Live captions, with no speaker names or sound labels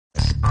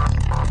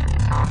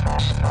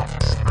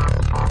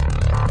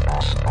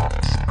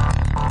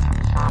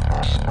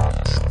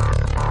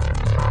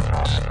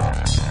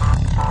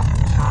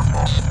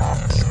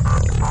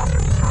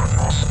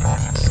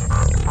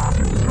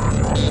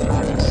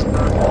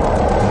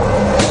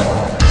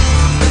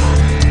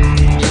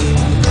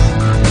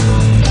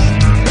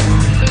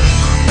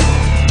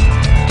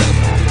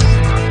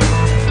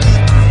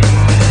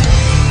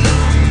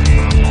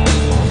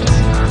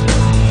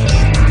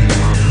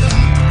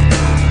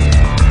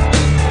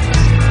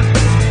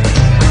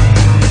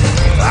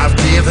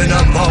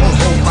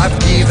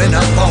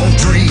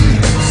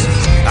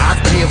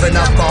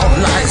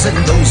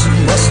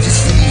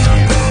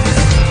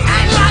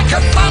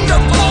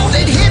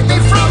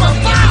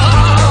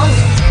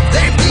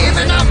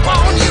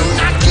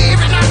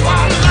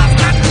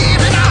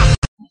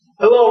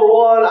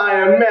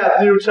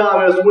Matthew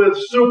Thomas with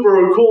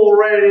Super Cool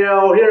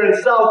Radio here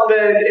in South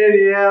Bend,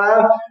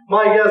 Indiana.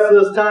 My guest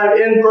this time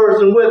in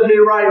person with me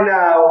right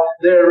now.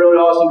 They're a really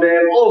awesome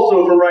band,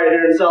 also from right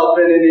here in South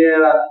Bend,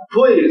 Indiana.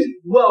 Please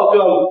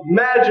welcome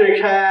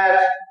Magic Hat.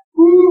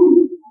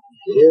 Woo!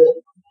 Yeah.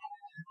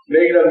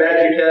 Making up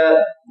Magic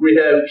Hat, we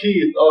have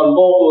Keith on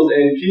vocals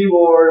and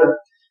keyboard,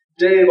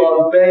 Dave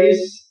on bass,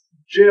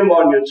 Jim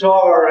on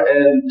guitar,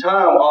 and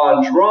Tom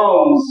on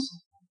drums.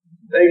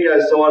 Thank you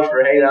guys so much for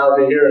hanging out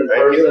with me here in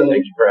person.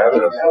 Thank you for having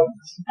us.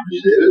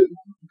 Appreciate it.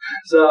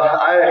 So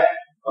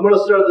I'm going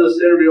to start this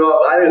interview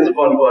off. I think it's a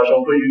fun question.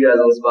 I'll put you guys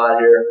on the spot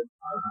here.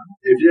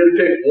 If you had to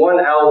pick one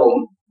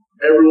album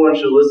everyone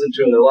should listen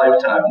to in their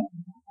lifetime,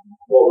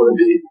 what would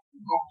it be?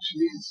 Oh,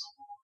 jeez.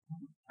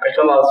 I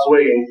come out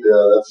swinging.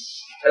 Yeah, that's...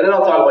 And then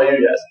I'll talk about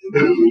you guys.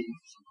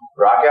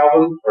 Rock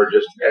album or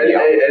just any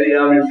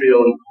album you're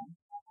feeling?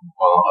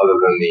 Well, other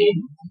than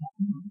the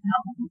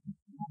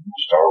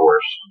Star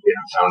Wars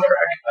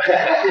soundtrack.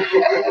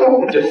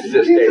 just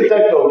stating.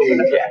 Techno geek.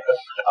 Yeah.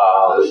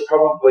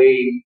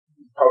 Probably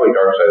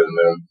Dark Side of the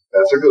Moon.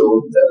 That's a good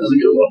one. That is a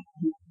good one.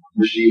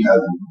 Machine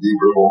Head, Deep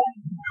Purple.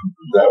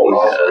 That was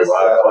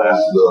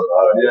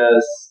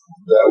Yes.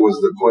 That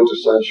was the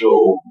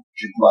quintessential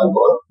kick my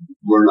butt,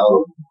 learn how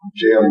to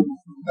jam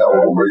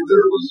album right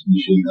there was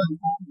Machine Head.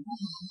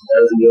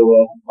 That's a good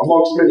one.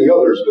 Amongst many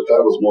others, but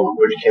that was one.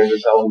 Which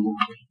Kansas album?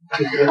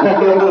 Dave, I'm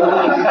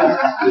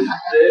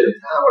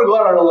going to go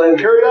out on a limb.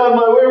 Carry on,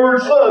 my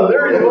wayward son.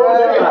 There you go.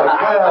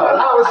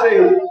 I would say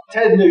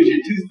Ted Nugent,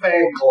 Tooth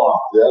Fan Claw.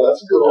 Yeah,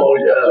 that's a good one. Oh,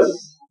 yes.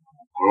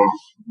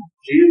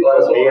 Keith,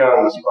 let us Me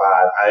on the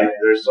spot.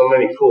 There's so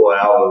many cool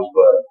albums,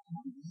 but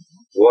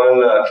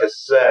one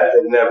cassette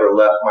that never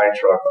left my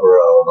truck for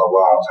a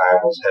long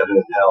time was Heaven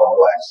and Hell,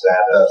 Black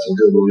Sabbath. That's a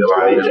good one.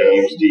 Johnny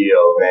James Dio,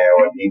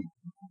 man, when he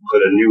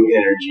put a new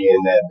energy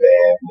in that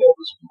band.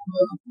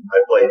 I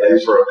played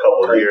that for a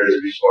couple of years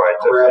before I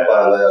took crap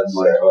out of that in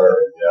my car.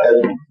 Yeah. And,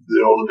 the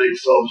big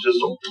subs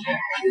just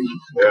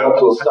come up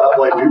to a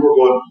stoplight. People were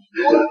going,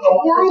 what in the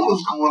world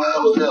is going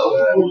on with them?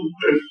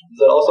 Is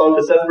that also on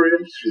cassette for you?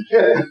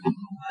 Yeah.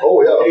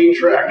 Oh, yeah.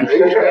 8-track. I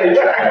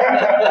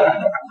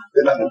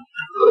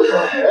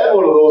had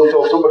one of those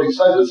until somebody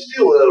decided to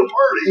steal it at a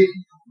party.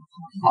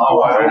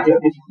 Oh, wow.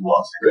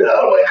 Lost it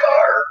out of my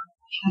car.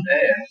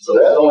 Man, So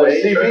that's on the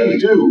CB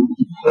too.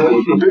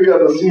 Big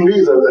on the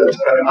CBs at that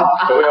time.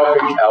 So we all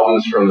picked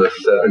albums from the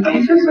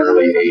 70s and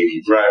early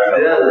 80s.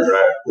 Right. Yes.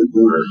 Right.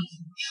 We're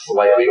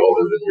slightly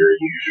older than your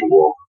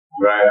usual.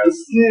 Right.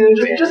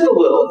 Just a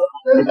little.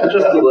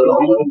 Just a little.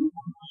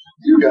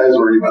 You guys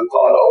were even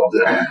thought of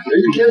then. Are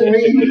you kidding me?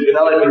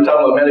 Not like we were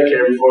talking about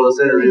Medicare before this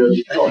interview.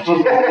 You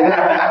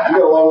got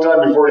a long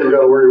time before you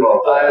got to worry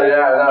about that.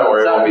 Yeah, not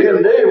worried about Me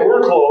and Dave,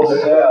 we're close.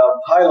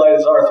 Highlight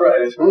is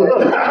arthritis. little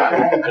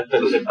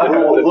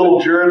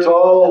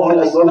Geritol,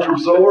 little sun from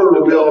somewhere,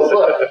 we'll be all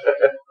set.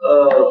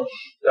 All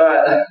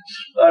right.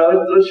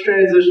 Let's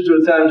transition to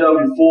a time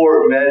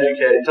before Magic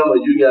Hat. Tell me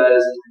about you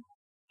guys.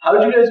 How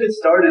did you guys get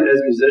started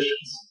as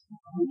musicians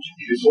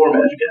before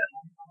Magic Hat?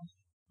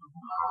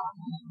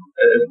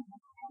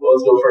 Well,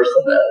 let's go first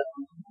on that.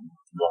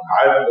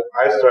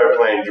 I started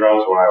playing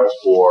drums when I was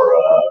 4.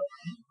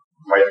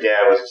 My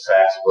dad was a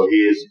saxophone.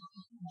 He is a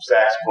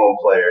saxophone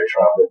player,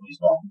 trumpet. He's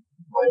not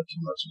playing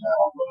too much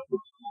now, but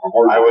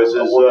I was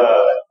his,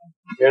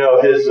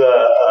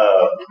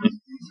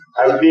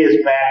 I would be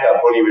his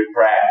backup when he would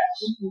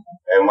practice.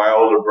 And my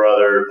older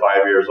brother,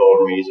 5 years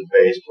older than me, he's a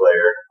bass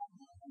player.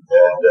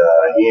 And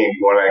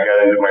when I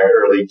got into my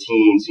early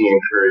teens, he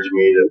encouraged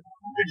me to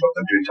pick up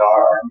the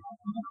guitar.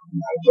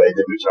 I played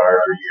the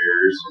guitar for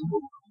years.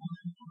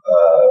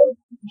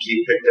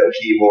 He picked up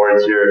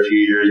keyboards here a few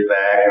years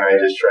back, and I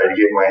just tried to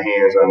get my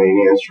hands on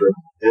any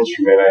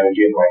instrument I can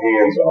get my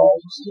hands on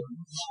just to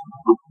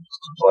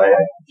play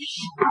it.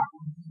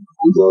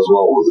 He does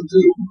well with it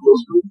too.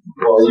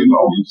 Well, you've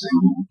seen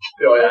him.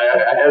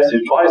 I have seen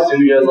twice,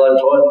 seen you guys live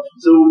twice.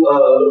 So,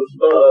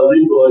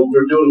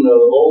 for doing the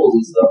vocals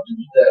and stuff, did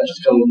that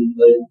just come,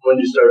 like, when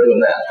did you start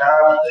doing that?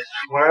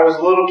 When I was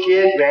a little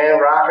kid,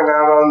 man, rocking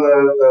out on the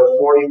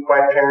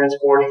my parents'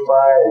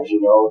 45s,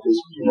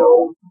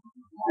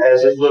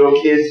 as little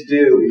kids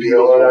do. You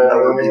know what I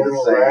mean?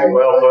 Right?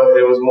 Well, but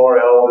it was more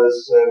Elvis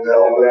and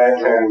that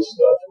kind of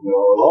stuff.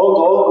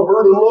 All the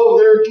bird of love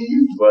there,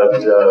 Keith. But,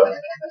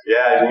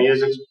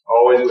 music's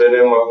always been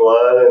in my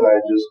blood, and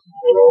I just,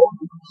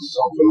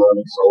 something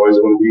that's always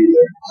going to be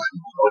there.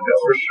 Oh,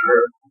 yeah, for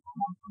sure.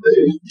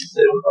 Dave,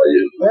 how are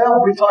you?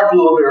 Well, we talked a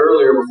little bit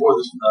earlier before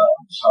this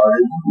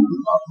started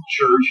about the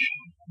church.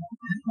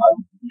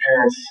 My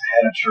parents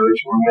had a church,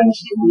 were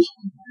ministers.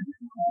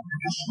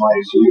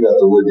 So you got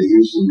the Whitney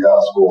Houston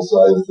gospel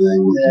side of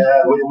things.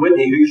 Yeah,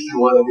 Whitney Houston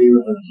wasn't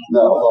even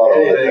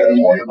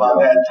anything about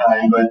that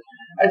time, but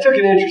I took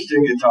an interest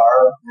in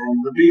guitar,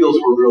 and the Beatles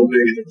were real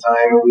big at the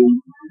time.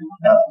 We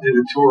did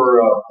a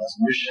tour as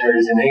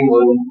missionaries in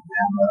England,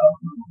 and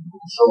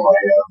So I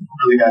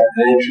really got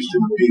an interest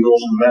in the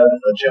Beatles and met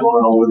a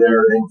gentleman over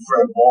there named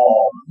Fred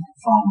Ball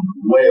from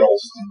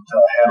Wales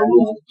that had a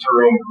little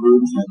touring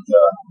group that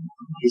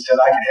he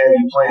said I could have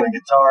you playing a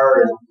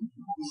guitar and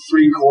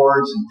 3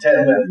 chords in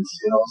 10 minutes,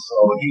 So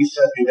he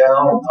set me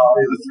down and taught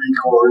me the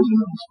 3 chords,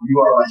 and it was "You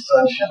Are My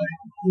Sunshine,"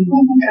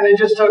 and it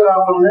just took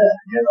off from there,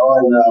 And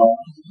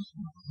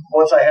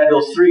once I had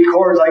those 3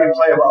 chords, I could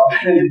play about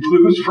any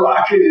blues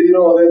rock,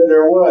 that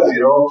there was,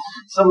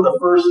 Some of the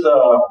first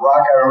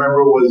rock I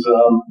remember was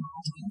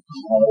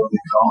what do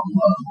they call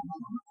them?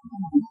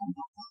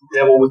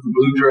 Devil with the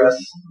Blue Dress,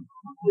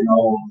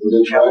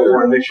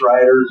 California Mix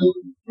Riders,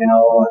 and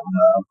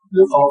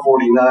Funk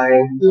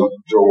 49,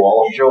 Joe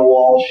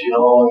Walsh,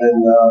 and then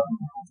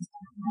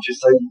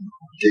just like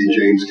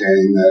James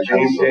Kane, that kind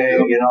of James stuff.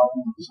 Kane,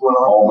 just went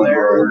on All from the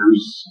there.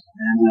 brothers.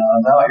 And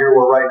now here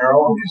we're writing our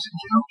own music,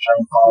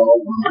 trying to follow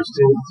those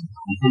tunes.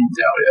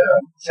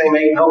 Same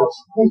 8 notes.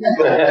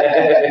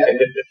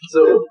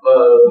 So,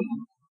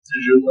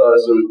 did you?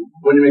 So,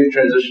 when you make the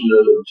transition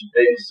to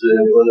bass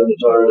and learn the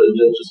guitar, is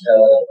it just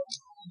kind of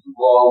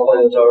long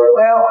playing guitar?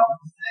 Well,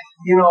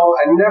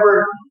 I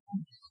never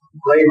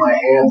laid my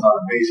hands on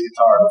a bass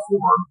guitar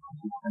before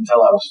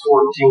until I was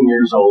 14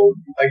 years old.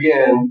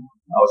 Again,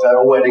 I was at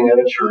a wedding at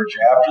a church.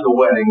 After the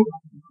wedding,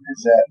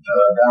 it's at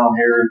down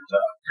here at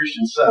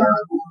Christian Center.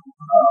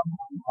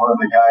 One of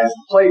the guys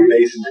that played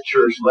bass in the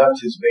church left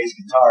his bass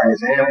guitar and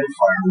his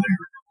amplifier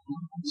there.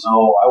 So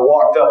I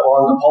walked up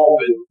on the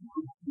pulpit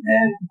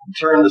and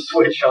turned the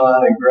switch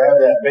on and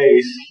grabbed that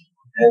bass.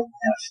 And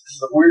it's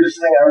the weirdest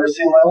thing I've ever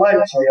seen in my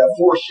life. So I got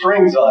 4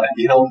 strings on it,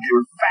 they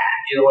were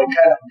fat, and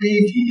kind of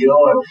beefy, and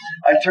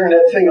I turned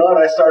that thing on,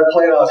 I started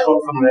playing, I was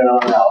hooked from then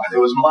on out. It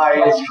was my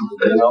instrument,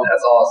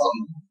 That's awesome.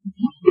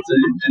 So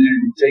did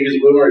you take his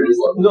room or just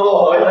like?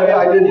 No,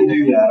 I didn't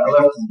do that. I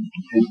left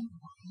it.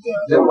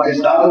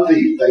 He's not a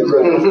thief, thank you.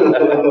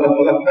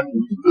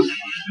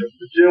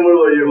 Jim, what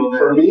about you, man?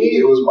 For me,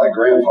 it was my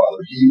grandfather.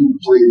 He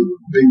played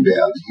big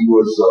band. He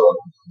was a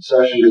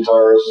session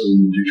guitarist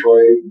in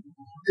Detroit,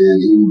 and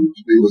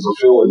he was a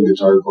fill-in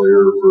guitar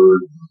player for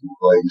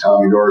like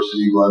Tommy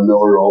Dorsey, Glenn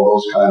Miller, all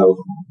those kind of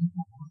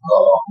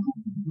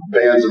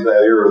bands of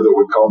that era that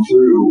would come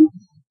through.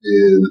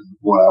 And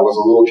when I was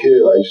a little kid,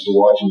 I used to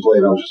watch him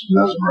play, and I was just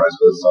mesmerized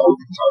by the sound of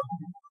the guitar.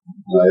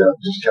 And I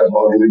just kept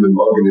bugging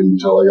him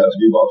until I got to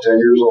be about 10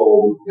 years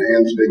old,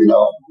 hands big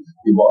enough.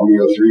 He bought me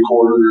a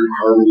 3/4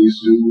 Harmony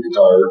student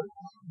guitar,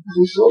 and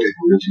he said, "Okay,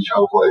 we're going to teach you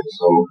how to play."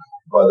 So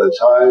by the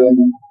time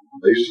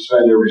I used to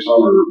spend every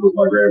summer with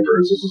my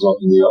grandparents, this is up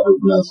in the Upper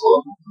Peninsula.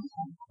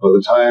 By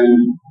the time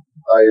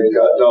I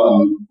got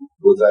done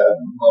with that,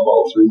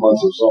 about 3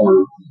 months of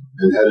summer,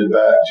 and headed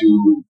back to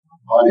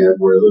Pontiac,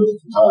 where I lived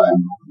at the time,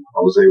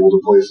 I was able to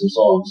play some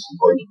songs,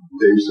 like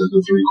Dave said, the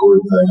 3/4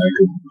 thing. I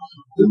could,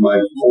 and my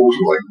folks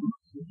were like,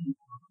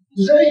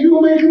 "Is that you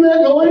making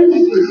that noise?"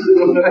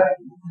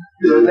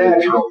 It's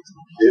natural.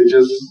 It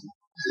just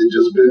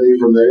bit me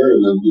from there,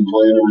 and I've been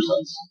playing ever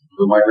since.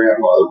 But my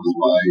grandfather was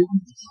my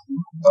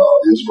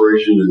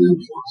inspiration and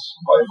influence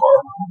by far.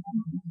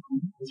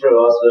 It's really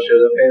awesome to show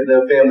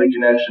the family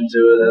connection to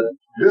it.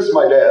 This is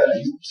my dad.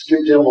 He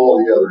skipped him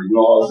altogether. You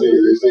know how they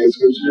say it's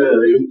good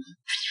generation.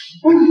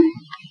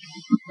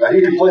 Now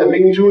he can play a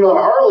mean tune on a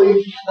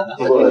Harley,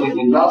 but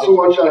not so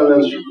much on an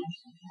instrument.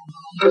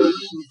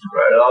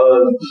 Right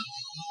on.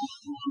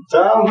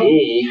 Tom?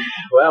 Me,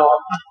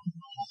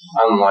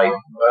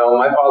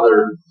 my father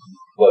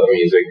loved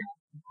music.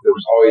 There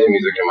was always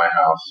music in my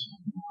house.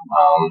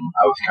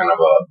 I was kind of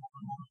a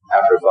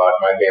afterthought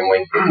in my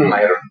family. I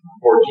had a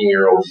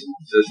 14-year-old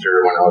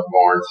sister when I was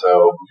born, so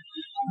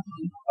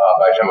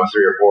by the time I was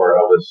 3 or 4,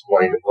 I was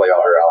wanting to play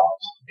all her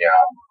albums.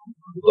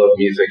 Loved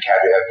music, had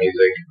to have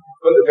music,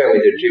 but the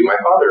family did too. My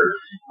father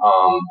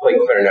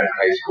played clarinet in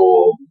high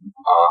school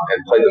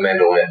and played the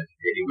mandolin.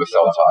 He was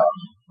self-taught.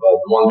 But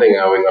one thing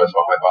I always noticed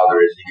about my father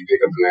is he could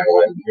pick up the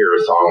mandolin, hear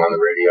a song on the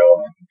radio,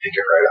 and pick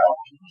it right out.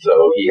 So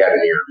he had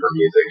an ear for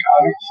music,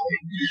 obviously.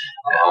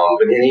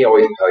 But then he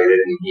always played it,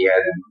 and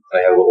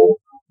I had a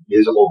little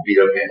musical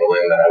beat-up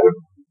mandolin that I would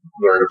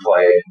learn to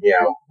play,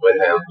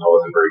 with him. I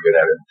wasn't very good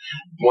at it.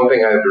 One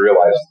thing I had to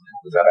realize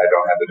was that I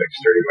don't have the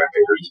dexterity of my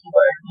fingers to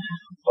play.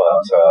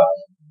 But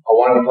I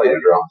wanted to play the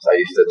drums. I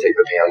used to take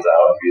the pans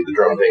out and do the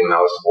drum thing when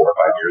I was 4 or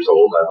 5 years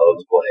old. I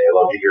loved to play. I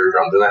loved to hear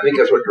drums. And I think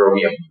that's what drove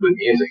me up with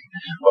music.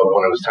 But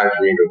when it was time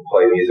for me to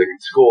play music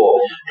at school,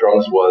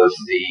 drums was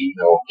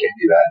no, can't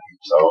do that.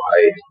 So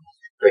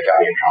they got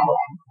me in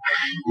trombone.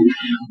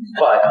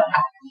 But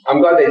I'm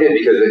glad they did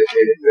because it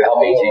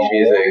helped me teach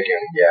music.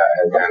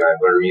 And then I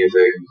learned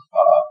music,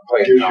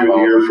 playing Gives you an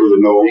trombone. ear for the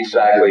notes.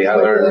 Exactly. I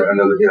learned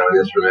another, an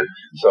instrument.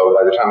 So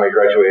by the time I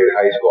graduated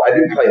high school, I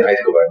didn't play in high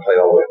school, but I played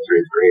all the way up to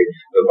 3rd grade.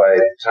 But by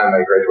the time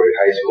I graduated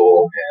high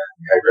school and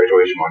had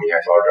graduation money, I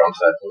saw a drum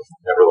set and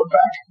never looked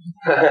back.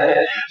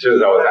 As soon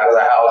as I was out of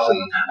the house and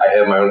I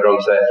had my own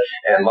drum set.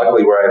 And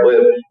luckily where I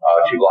lived,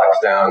 2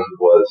 blocks down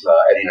was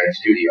Eddie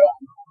Knight's studio.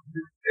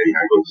 Eddie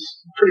Knight was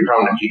a pretty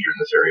prominent teacher in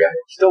this area.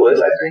 Still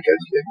is, I think.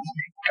 It's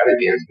kind of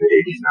the end of the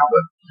 80s now,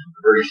 but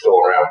or he's still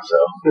around. So,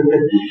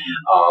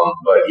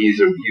 but he's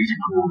a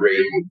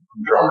great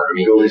drummer. I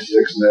mean, Billy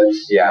Six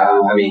Nicks. yeah,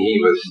 I mean,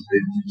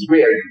 we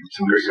had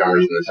some great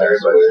drummers in this area,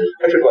 but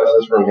I took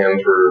lessons from him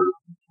for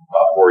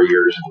about 4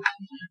 years.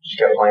 Just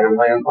kept playing.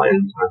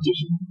 That's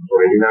just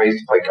what I do now. I used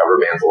to play cover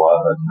bands a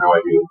lot, but now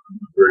I do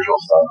original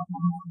stuff.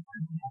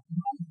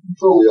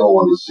 So we all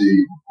want to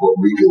see what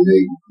we can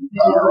make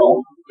on our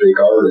own, take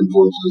our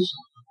influences,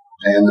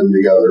 hand them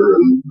together,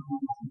 and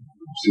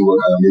see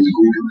what kind of music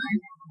we can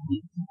make.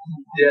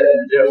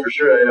 Yeah, for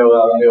sure. I know,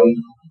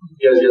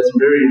 you guys got some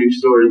very unique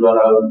stories about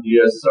how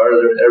you guys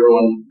started.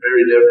 Everyone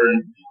very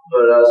different.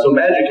 But so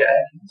Magic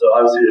Hat, so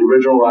obviously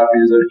original rock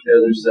music,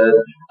 as you said.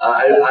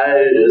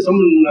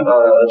 Someone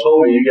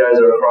told me you guys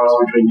are a cross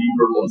between Deep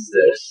Purple and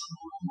Styx.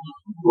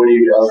 What do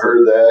you guys? I've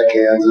heard that,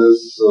 Kansas,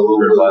 a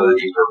little Heard bit a lot of the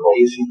Deep Purple.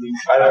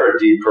 I've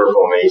heard Deep Purple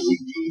and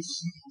AC/DC.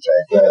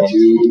 that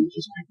too.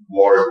 Just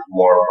more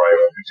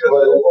private because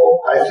But of the whole.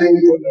 I think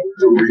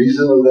the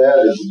reason of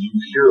that is you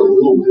hear a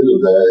little bit of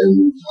that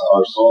in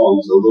our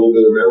songs, a little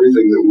bit of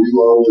everything that we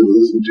loved and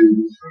listened to,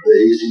 the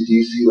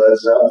AC/DC, Led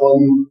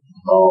Zeppelin,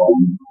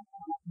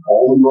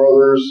 Allman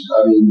Brothers.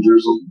 I mean,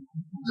 there's a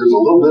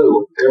little bit of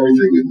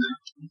everything in there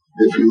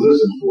if you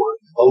listen for it.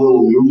 A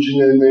little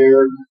Nugent in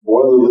there.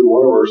 One of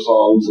our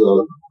songs,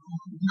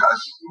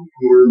 guys,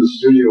 we're in the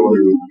studio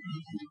and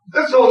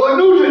that sounds like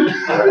Nugent.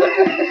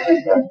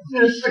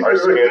 Our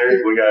Skinner,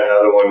 we got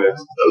another one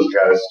that's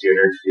got a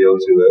Skinner feel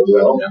to it.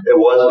 Yeah. It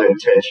wasn't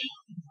intentional.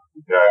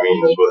 You know what I mean?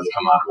 This was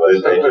come out.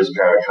 They just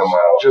kind of come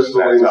out. Just the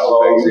way That's the how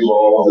songs things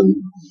evolved. And,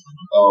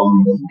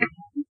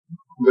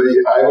 but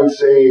I would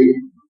say,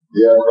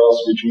 yeah, cross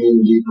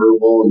between Deep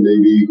Purple and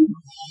maybe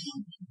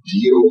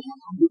Dio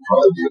would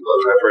probably be a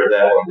better. I've heard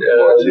that one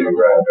before too,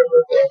 right? I've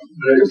heard that.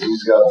 Because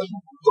he's got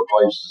the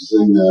pipes to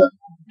sing that.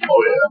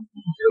 Oh yeah.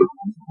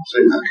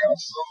 Sing that kind of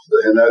stuff.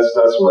 And that's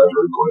what I've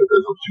heard quite a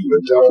bit of too.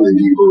 But definitely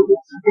Deep Purple.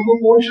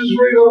 Which is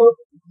right up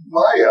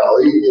my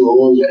alley, you know,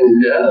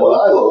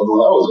 what I loved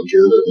when I was a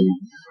kid.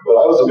 But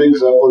I was a big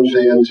Zeppelin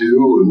fan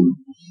too,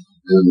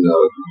 and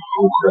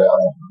oh crap.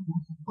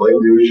 Like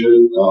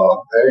Nugent,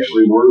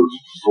 actually worked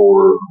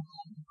for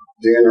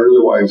Dan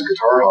Earlywine's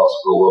Guitar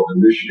Hospital up in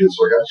Michigan,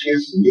 so I got a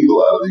chance to meet a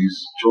lot of these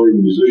touring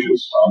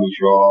musicians, Tommy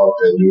Shaw,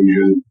 Ted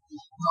Nugent,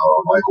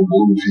 Michael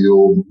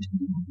Bloomfield,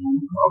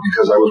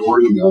 because I was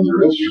working on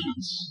their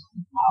instruments.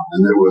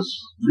 And it was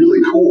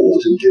really cool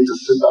to get to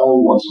sit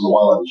down once in a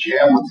while and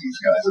jam with these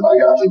guys, and I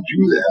got to do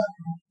that.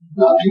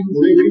 Not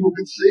many people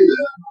could say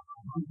that.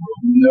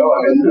 No, I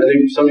mean, I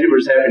think some people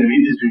are just happy to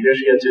meet these people. You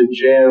actually get to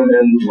jam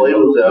and play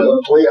with them.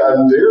 Play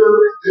on their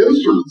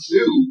instruments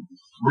too.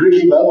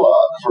 Ricky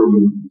Medlock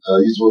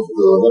he's with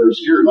Leonard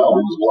Skinner now.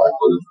 He was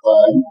Blackfoot at the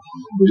time.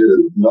 We did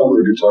a number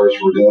of guitars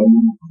for him.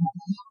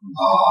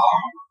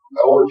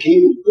 Albert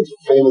King, the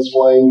famous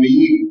Flying V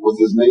with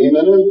his name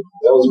in it,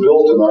 that was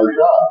built in our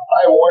shop.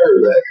 I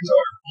wired that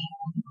guitar.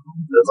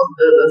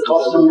 That's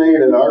custom made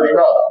in our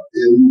shop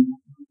in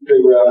Big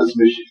Rapids,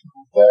 Michigan.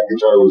 That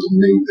guitar was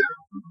made there.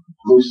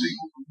 Lucy.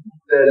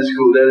 That is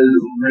cool. That is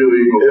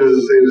really cool. It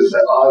was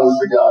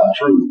honest to God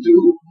truth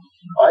too.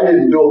 I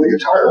didn't build the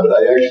guitar, but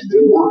I actually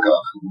did work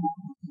on it.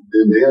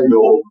 And Dan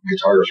built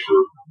guitars for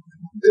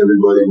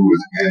everybody who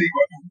was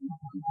anybody.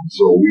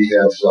 So we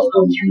had stuff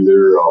come through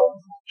there.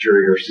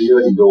 Jerry Garcia,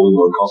 he built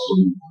a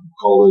custom,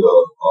 called it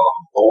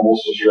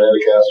almost a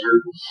Stratocaster.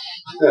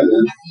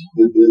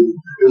 It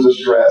was a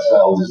Strat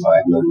style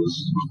design that was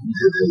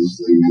his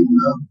thing.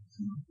 And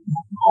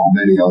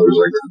many others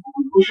I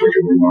wish I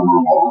could remember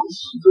them all.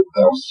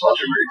 That was such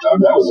a great time.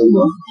 That was in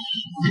the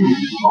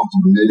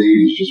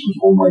mid-'80s, just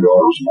before my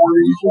daughter was born,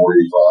 84,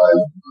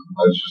 85.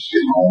 I was just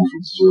getting home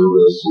from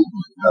service,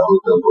 and I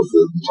hooked up with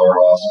the Guitar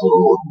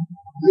Hospital.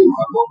 And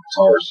I loved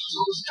guitars since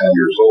I was 10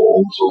 years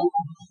old, so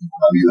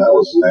I mean that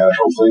was a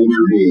natural thing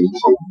for me.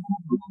 So,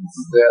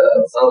 yeah,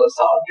 that sounds like a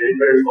solid gig,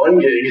 very fun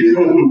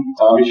gig.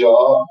 Tommy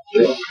Shaw,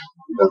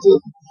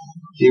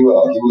 he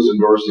was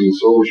endorsing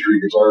Silver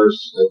Street Guitars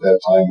at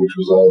that time, which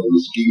was out in the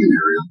Muskegon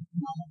area.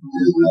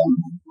 And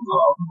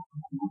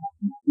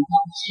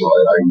so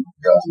I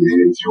got to meet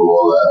him through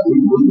all that.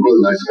 He was a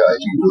really nice guy.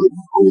 He really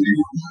cool.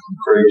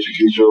 Craig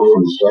Chiquicho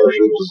from the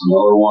Starships is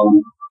another one.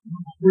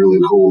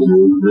 Really cool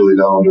dude, really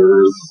down to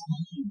earth,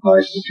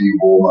 nice to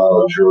people,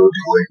 not a jerk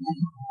like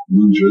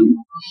Nugent.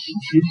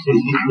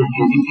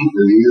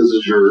 And he is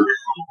a jerk.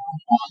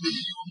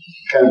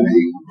 Can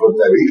be, but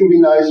that he can be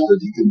nice, but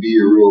he can be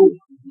a real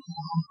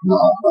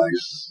not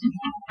nice.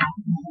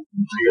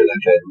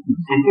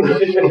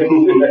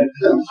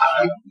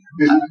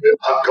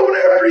 I'm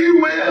coming after you,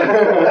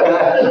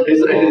 man.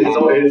 He's up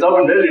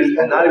in mid. He's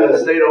not even a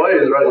state away.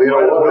 He's right, Well,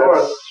 right up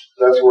north.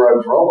 that's where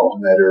I'm from, up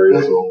in that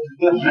area. So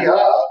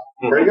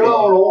yeah, bring it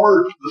on,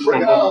 Homer.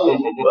 Bring it on.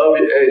 Well,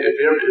 if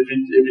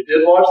you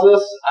did watch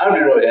this, I'd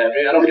be really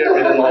happy. I don't care if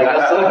you didn't like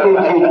us.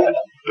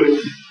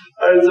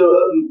 All right, so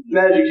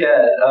Magic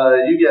Hat,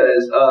 you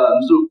guys.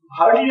 So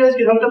how did you guys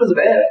get hooked up as a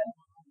band?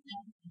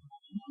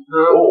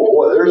 Oh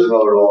boy, there's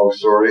another long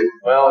story.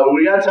 Well,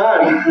 We got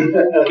time.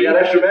 We got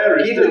extra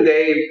batteries. Keith and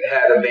Dave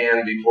had a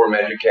band before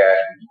Magic Cat.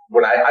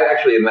 When I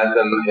actually had met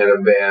them in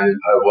a band,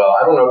 well,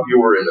 I don't know if you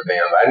were in the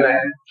band, but I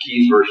met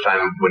Keith first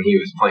time when he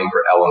was playing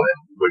for Element,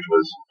 which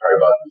was probably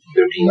about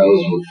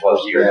 15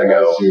 plus years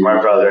ago.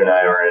 My brother and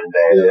I were in a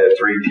band, Yeah.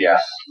 3 piece. Yeah.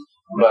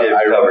 But Did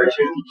cover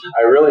tunes.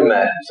 I really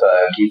met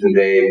Keith and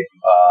Dave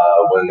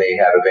when they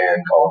had a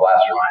band called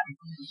Blastermind,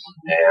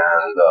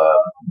 and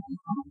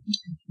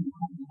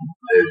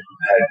they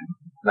had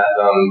met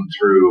them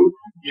through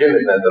Jim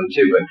had met them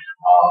too, but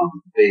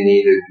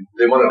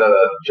they wanted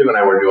Jim and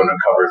I were doing a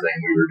cover thing.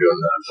 We were doing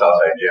the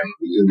Southside Jim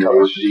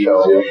cover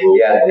show.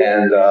 Yeah,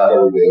 and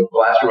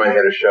Blastermind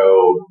had a show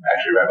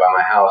actually right by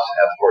my house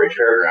at the 4-H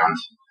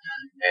Fairgrounds,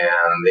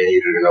 and they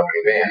needed an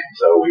opening band,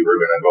 so we were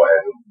going to go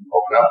ahead and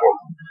open up for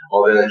them.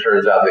 Well, then it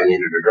turns out they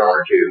needed a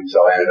drummer too,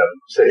 so I ended up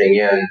sitting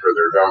in for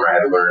their drummer. I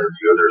had to learn a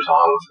few of their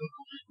songs and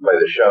play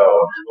the show.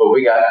 But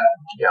we got,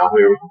 we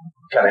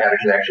kind of had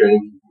a connection,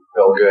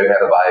 felt good, had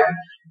a vibe,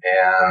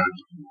 and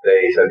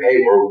they said,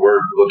 "Hey,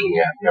 we're looking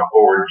at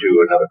forward to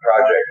another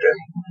project,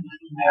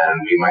 and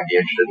we might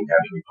be interested in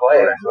having you play."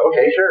 And I said,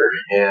 "Okay, sure."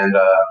 And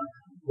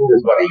it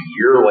was about a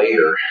year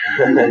later.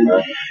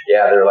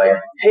 Yeah, they're like,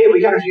 "Hey,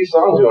 we got a few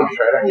songs we want to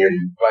try it on you." And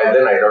by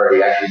then, I'd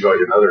already actually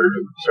started another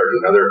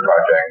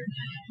project,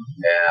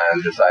 and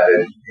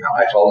decided,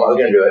 I told them I was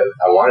going to do it.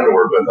 I wanted to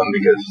work with them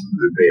because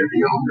they are,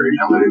 very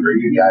talented, very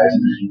good guys.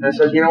 And I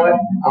said, you know what?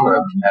 I'm going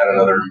to add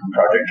another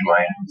project to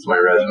my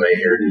resume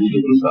here.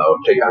 So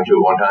take on to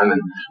it one time,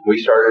 and we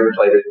started and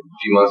played it a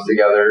few months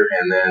together,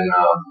 and then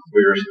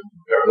we were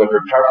looking for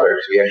guitar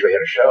players. We actually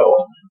had a show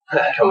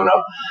coming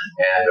up,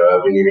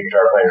 and we needed a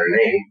guitar player and a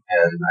name.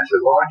 And I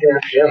said, well, I can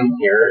ask Jim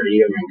here,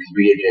 because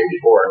we had Jim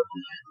before.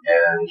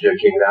 And Jim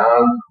came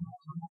down,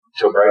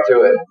 took right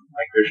to it,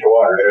 like fish to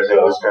water.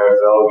 Everything just kind of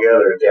fell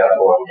together at that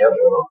point. Yep.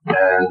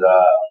 And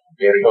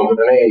we had to come up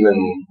with a name,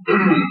 and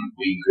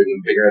we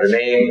couldn't figure out a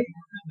name.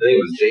 I think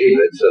it was Dave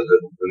that said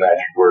the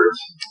magic words.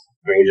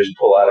 We can just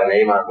pull out a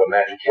name out of a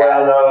magic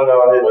hat. Well,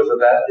 no. Was it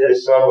that?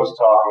 His son was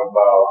talking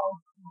about,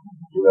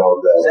 It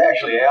was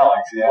actually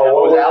Alex, yeah. Well,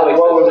 What was Alex?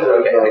 what was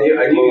Okay,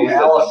 I knew you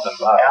said something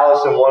about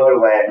Alice in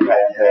Wonderland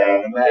type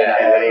thing, Yeah.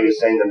 and then he was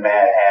saying the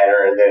Mad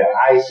Hatter, and then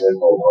I said,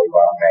 well, what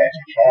about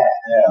Magic Hat?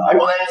 Yeah.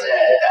 Well, that's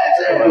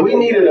it. We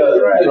needed a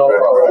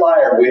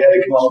flyer. We had to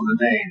come up with a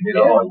name,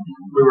 and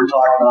we were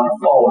talking on the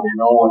phone,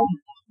 and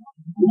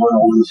we went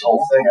over this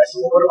whole thing. I said,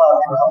 well, what about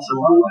Alice in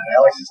Wonderland?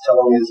 Alex is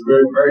telling me it's a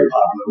very, very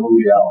popular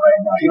movie out right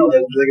now.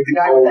 The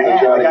guy with the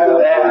hat. The guy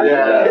with the hat.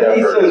 Yeah.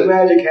 He says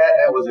Magic Hat, and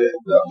that was it.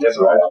 That's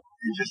right.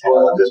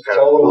 Well, just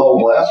tell them how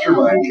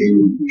Blastermind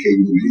came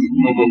to be.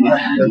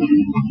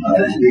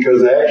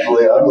 Because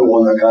actually, I'm the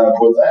one that kind of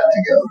put that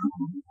together.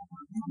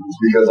 It's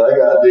because I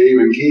got Dave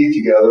and Keith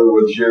together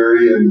with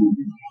Jerry and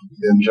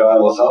John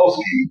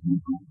Lasowski.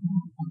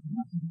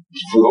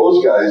 For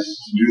those guys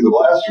to do the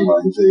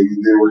Blastermind thing,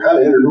 they were kind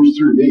of introduced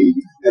through me.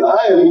 And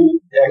I am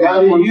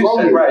not even from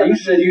here. Right, you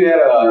said you had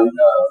a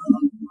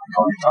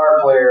guitar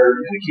player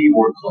and a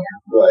keyboard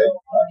player. Right.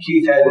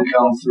 Keith hadn't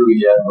come through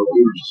yet, but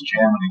we were just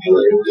jamming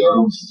together.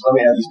 Let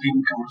me have these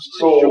people come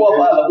show up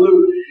out of the blue.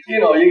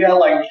 You got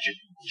like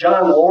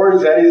John Ward,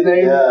 is that his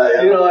name?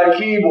 Yeah. On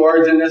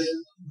keyboards, and this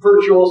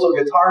virtuoso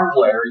guitar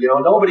player.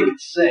 Nobody could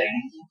sing.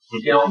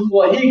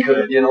 Well, he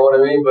could, you know what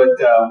I mean? But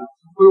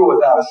we were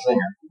without a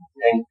singer.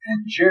 And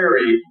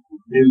Jerry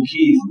knew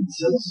Keith and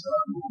says,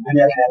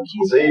 maybe I can have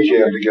Keith. They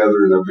jammed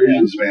together in a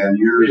Vision Span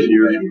years and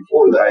years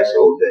before that.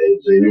 So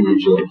they knew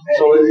each other.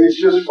 So it's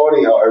just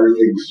funny how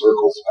everything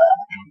circles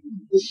back.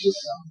 It's just.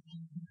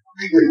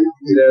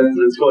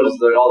 It's cool, just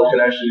like all the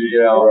connections you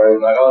get out, right?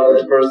 Like, oh,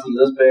 this person,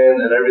 this band,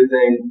 and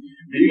everything.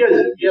 But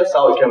you got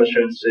solid chemistry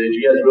on stage.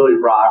 You guys really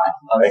rock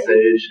on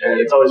stage, and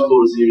it's always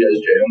cool to see you guys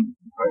jam.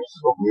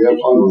 So we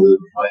have fun with it.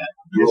 Oh,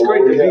 yeah. It's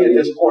great to be at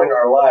this point in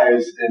our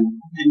lives, and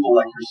people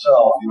like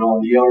yourself, and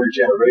the younger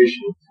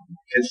generation,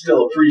 can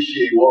still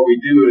appreciate what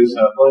we do as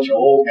a bunch of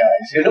old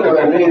guys. You know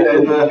what I mean?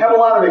 That have a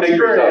lot of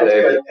experience.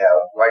 But Yeah,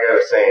 like I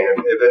was saying,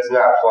 if it's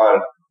not fun,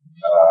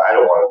 I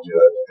don't want to do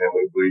it. And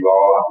we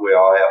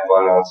all have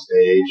fun on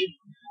stage.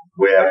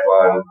 We have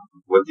fun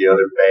with the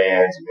other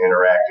bands and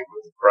interacting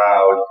with the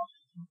crowd.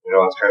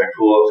 It's kind of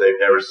cool if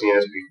they've never seen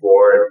us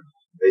before.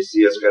 They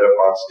see us get up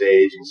on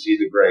stage and see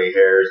the gray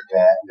hairs,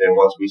 and then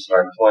once we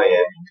start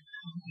playing,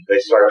 they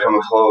start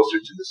coming closer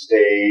to the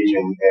stage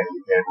and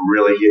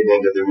really getting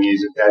into the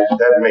music.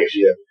 That makes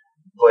you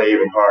play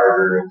even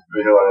harder.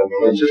 You know what I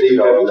mean? It's just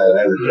that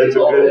energy.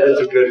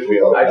 It's a good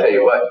feeling. I tell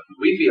you what,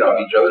 we feed off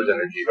each other's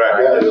energy.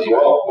 Right. Yeah, as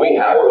well. We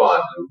have fun,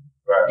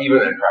 Right.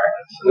 even in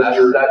practice. And That's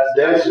your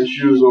dancing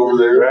shoes over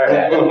there.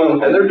 Right.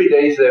 And there'd be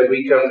days that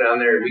we come down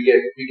there, we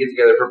get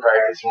together for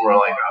practice, and we're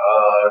like,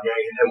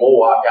 and we'll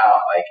walk out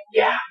like,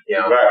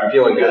 Right.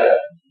 feeling good.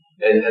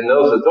 And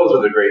those are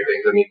the great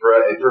things. I mean,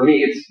 for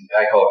me,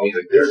 I call it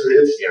music therapy.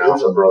 It's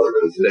a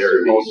brotherhood. It's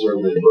Therapy. most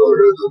certainly a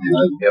brotherhood.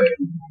 Yep.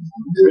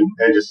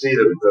 And to see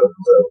the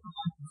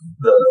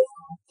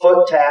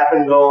foot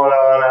tapping going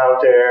on out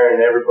there,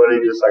 and everybody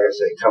just, like I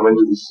say, coming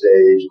to the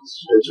stage.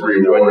 It's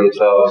Enjoying rewarding.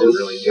 themselves and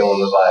really feeling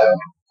the vibe.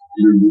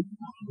 You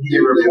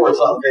Get reports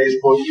on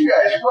Facebook, you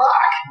guys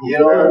rock. You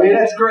know what I mean?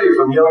 That's great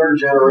from younger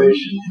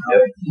generation.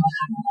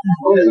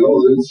 it's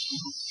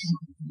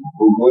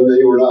one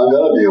day we're not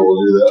gonna be able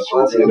to do that. So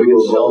I think we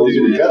can still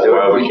do that.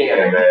 Well, we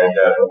can, man,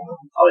 definitely.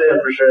 Oh yeah,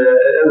 for sure.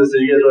 As I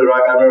said, you guys really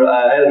rock. I remember I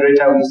had a great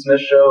time with the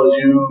Smith show.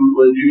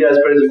 You guys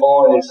praised the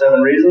fall, I think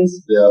 7 Reasons.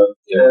 Yeah.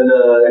 And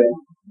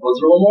was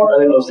there one more? I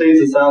think Saints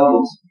and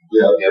Sounders.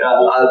 Yeah.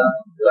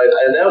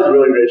 That was a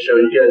really great show.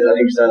 You guys, I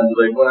think you sound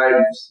like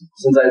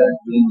since I've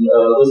been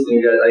listening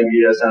to you guys, I think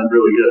you guys sound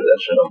really good at that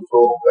show.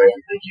 Cool. Thank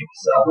you.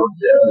 So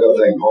yeah. I gotta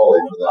thank Paulie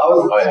for that. I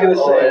was going to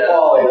say,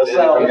 Paulie, the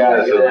sound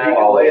guy, he can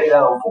lay it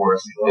down for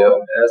us. Yep.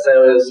 I say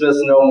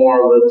Smith's no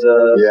more, but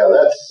Yeah,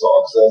 that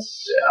sucks. That's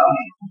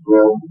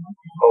well.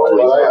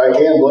 Hopefully, I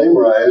can't blame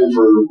Ryan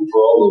for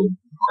all the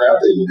crap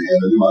they've been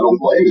handing him. I don't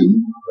blame him.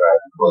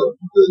 Right. But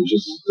that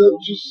just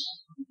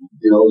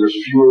there's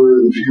fewer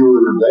and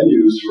fewer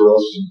venues for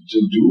us to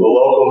do. the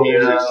local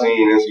music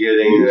scene is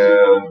getting,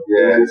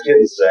 it's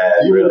getting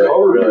sad. Even Really,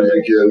 cover really.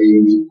 music. I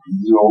mean,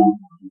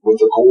 with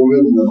the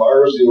COVID and the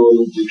virus,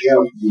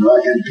 they're not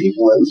getting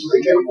people in, so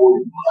they can't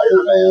afford to hire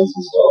bands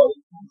and stuff.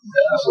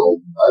 Yeah, so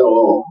I don't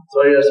know.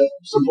 so you guys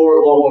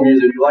support local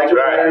music. Like your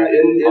Right. band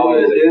in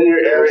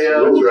your area.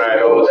 That's right.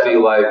 Go see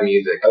live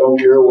music. I don't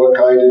care what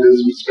kind it is,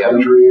 if it's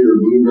country or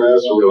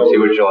bluegrass or Go see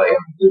whatever. what you like.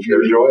 If you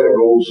enjoy it,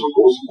 go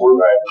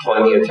support it.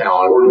 Plenty of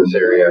talent in this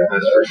area,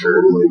 that's for sure.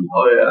 Absolutely.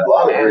 Oh yeah. A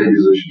lot of great And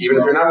musicians. even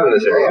if you're not in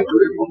this area,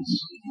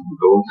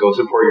 go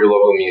support your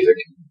local music.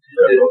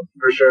 Yeah,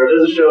 for sure. If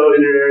there's a show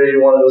in your area you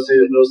want to go see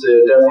it.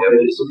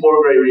 Definitely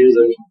support great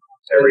music.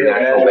 Every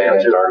national band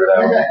started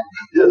out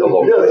Yes, as a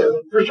local yes, band.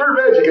 for sure,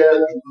 Magic Hat.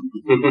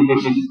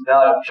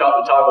 Now I'm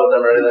talk about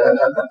them or anything.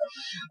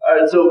 All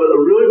right, so but a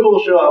really cool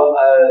show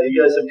you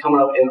guys have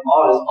coming up in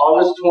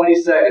August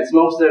 22nd.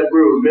 Smokestack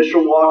Brew,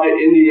 Mishawaka,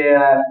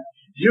 Indiana.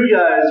 You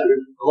guys,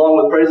 along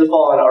with Praise the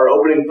Fallen, are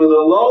opening for the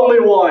Lonely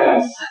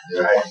Ones.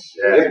 Right.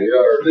 Yeah. We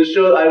are. This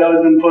show, I know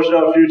it's been pushed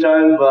out a few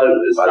times, but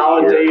it's a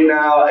solid date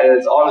now, and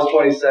it's August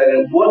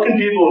 22nd. What can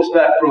people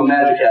expect from a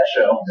Magic Hat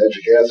show?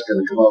 Magic Hat's going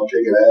to come out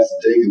kicking ass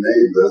and taking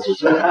names. That's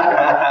what's going to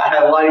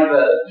I like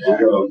that. We're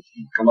going to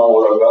come out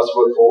with our best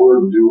foot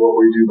forward and do what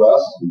we do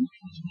best and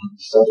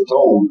set the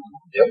tone.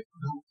 Just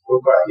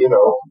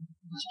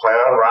plan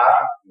on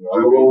rocking.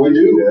 Do what we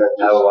do.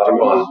 Yeah. Have a lot of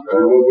fun.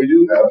 Do what we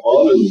do. Have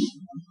fun and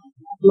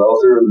get out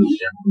there and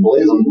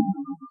blaze them.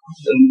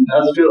 And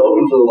how's it feel to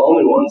open for the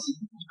Lonely Ones?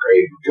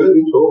 Great. Good.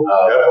 Cool.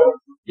 Definitely.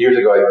 Years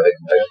ago, I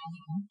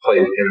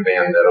played in a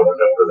band that opened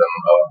up for them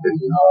up in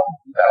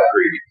Battle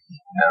Creek,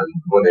 and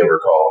when they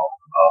were called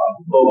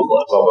Boba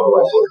Flux.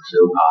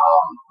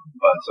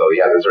 But so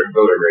yeah, those are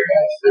great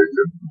guys. They're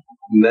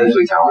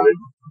immensely talented,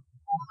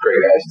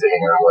 great guys to hang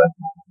around with.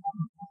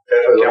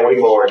 Definitely Can't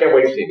looking forward.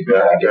 wait to see you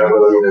back again.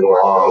 It's been a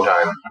long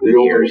time. They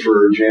opened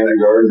for Janet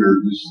Gardner,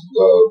 who's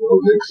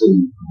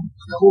Vixen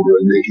over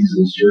at Mickey's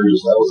in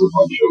Sturgis. That was a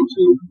fun show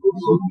too.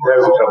 That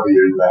was a couple of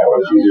years back.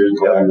 A few years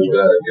back,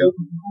 yeah.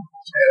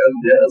 And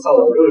yeah, that sounds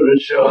like a really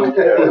good show.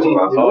 Yeah, it was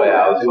fun. Oh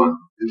yeah, it was fun.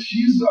 And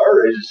she's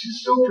our age, she's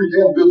still pretty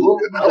damn good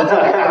looking.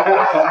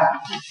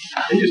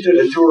 They just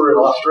did a tour in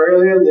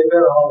Australia. They've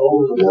been all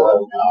over the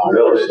world.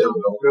 Really? Still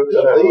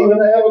going. They even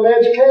have a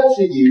Magic Hat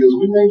CD because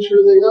we made sure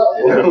they got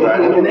it.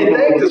 And they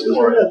thanked us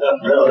for it.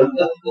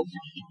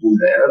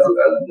 Yeah,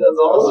 that's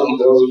awesome.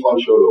 That was a fun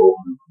show to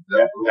open.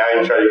 Now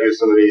you try to give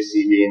somebody a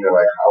CD and they're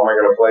like, how am I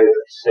going to play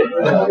this?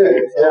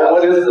 Yeah,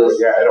 what is this?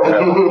 Yeah, I don't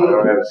have a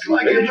CD.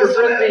 Like, get this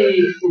in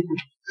me.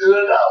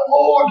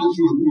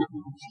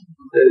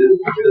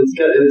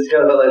 It's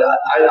kind of like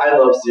I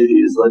love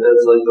CDs. Like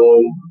that's like the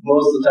one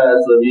most of the time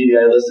that's the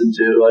media I listen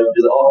to. Like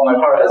because my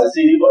car has a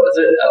CD, but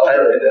that's it. I don't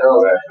have anything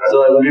else. Right. So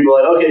like when people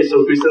are like, okay,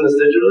 so if we send this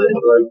digitally,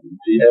 I'm like,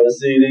 do you have a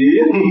CD?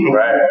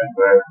 Right.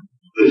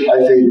 I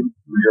think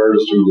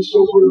regardless of to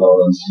still put it out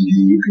on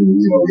CD, you can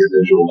get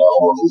digital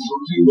downloads and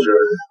stuff too.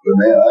 Sure. But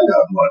man, I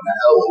got one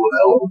hell of an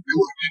album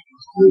collection.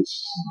 It's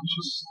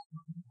just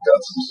got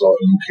some stuff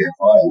you can't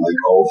find, like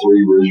all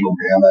 3 original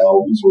Bam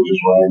albums, which is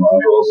Ryan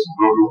Montrose.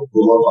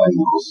 We love finding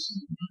those.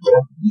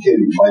 You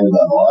can't even find it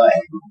online.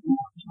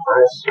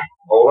 Nice.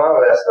 Hold on to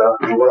that stuff.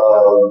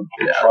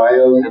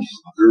 Triumph,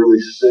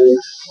 early 6,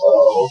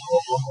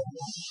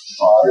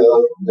 Saga,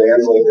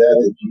 bands like that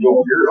you don't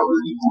hear of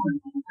anymore.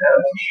 Yeah,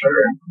 for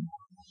sure.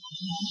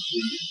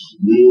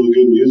 Really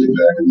good music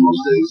back in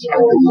those days, back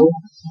in the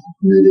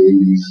mid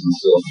 80s and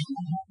stuff,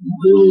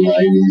 early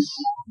 90s.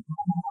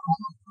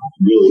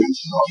 Really good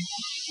stuff.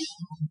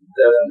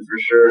 Definitely for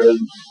sure.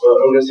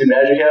 We're gonna see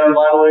Magic Hat on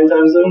vinyl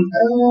anytime soon. I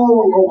don't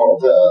know about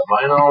that.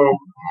 Vinyl,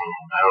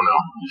 I don't know.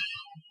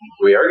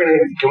 We are going to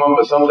come up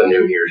with something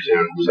new here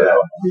soon. So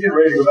We get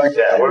ready to go back to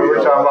Yeah, we're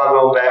talking about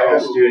going back in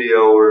the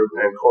studio. We're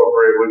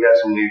incorporating. We got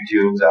some new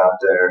tunes out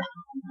there.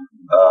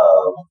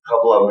 A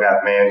couple of them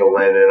got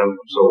mandolin in them,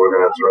 so we're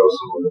gonna throw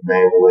some of the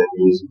mandolin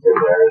music in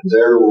there.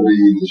 There will be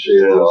the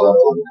shade of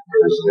Zeppelin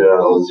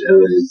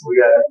comparison. We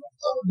got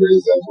very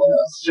Zeppelin.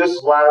 just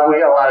we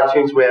got a lot of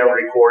tunes we haven't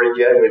recorded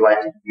yet. We'd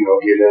like to,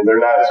 get in.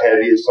 They're not as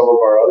heavy as some of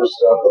our other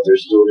stuff, but they're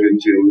still good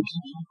tunes.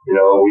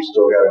 We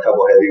still got a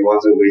couple heavy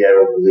ones that we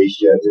haven't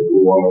released yet that we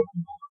want to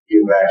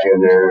get back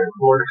in there.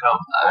 More to come.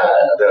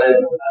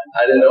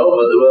 I didn't know,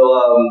 but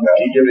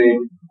can you give me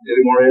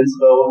any more hints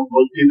about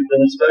what people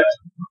can expect?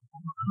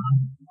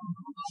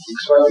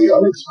 Expect the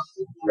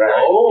unexpected. Right.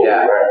 Oh,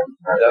 Yeah.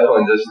 Right.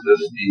 Definitely,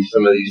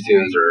 some of these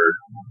tunes are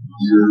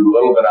You're a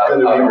little bit out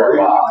going of to be our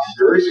box.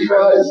 very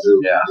surprised at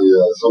Yeah.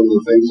 some of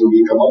the things that we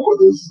come up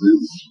with. Is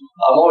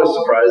I'm always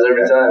surprised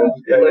every time.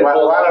 Yeah,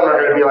 a lot of them are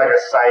going to be like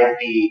a side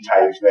B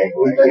type thing.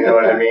 Like, you know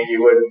what I mean?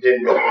 You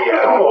didn't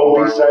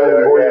B-side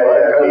of 45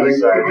 kind of thing.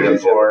 B-side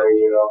of 40,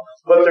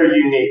 But they're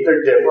unique.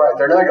 They're different. Right,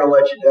 they're not going to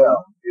let you down.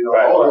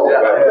 Right.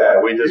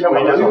 Yeah. We just we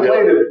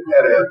played at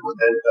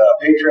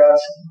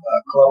Patriots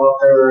club up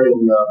there in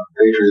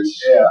Patriots,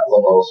 Yeah.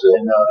 Clubhouse,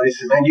 and they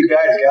said, man, you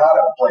guys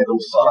gotta play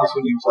those songs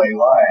when you play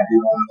live,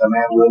 the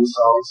mandolin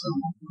songs, and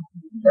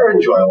they're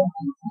enjoyable.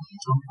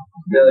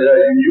 Yeah,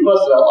 you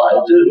busted out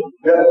live too.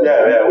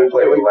 Yeah. We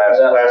played with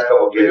the last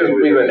couple of gigs.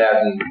 We've been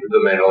adding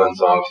the mandolin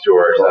songs to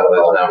our set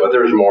list now, but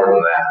there's more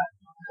than that.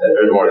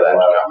 There's more to that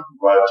now.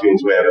 A lot of tunes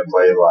we haven't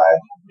played live.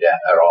 Yeah,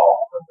 at all.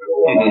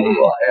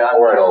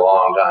 Or in a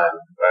long time.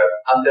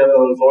 I'm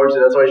definitely looking forward to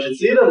it. That's why you should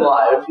see them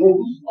live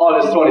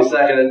August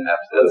 22nd.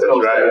 That's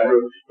right.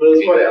 But it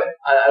was funny.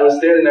 I was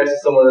standing next to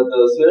someone at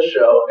the Smith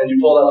show, and you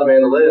pulled out the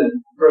mandolin.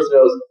 The person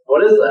goes,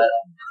 "What is that?"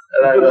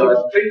 And I go, "I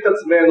think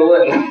that's a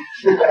mandolin."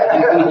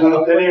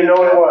 Didn't even know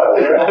what it was.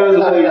 I was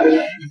like,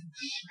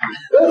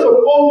 That's a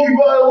funky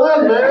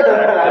violin, man.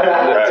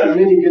 It's a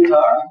mini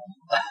guitar.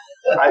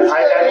 I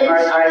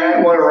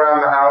had one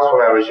around the house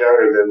when I was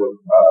younger that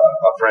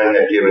a friend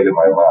had given to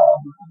my mom,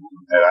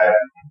 and I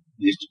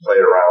used to play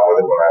around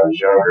with it when I was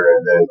younger.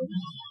 And then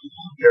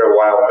here a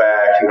while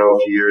back, a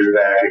few years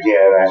back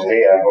again, I said,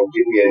 "Hey, I'm gonna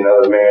get me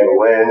another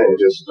mandolin," and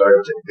just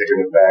started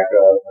picking it back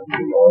up.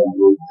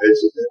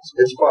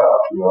 It's fun.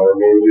 You know what I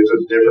mean? It's a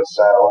different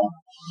sound.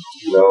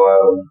 I know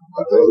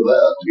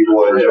that.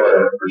 People enjoy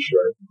it for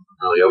sure.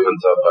 Really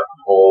opens up a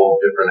whole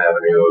different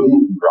avenue of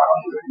rock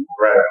music.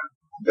 Right.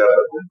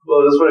 Definitely.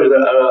 well, this funny.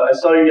 I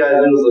saw you guys.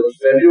 It was like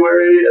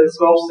February at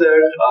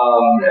Smokestick,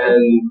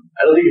 and I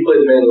don't think you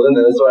played the mandolin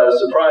then. So I was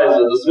surprised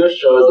at the Smith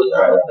show. I was like,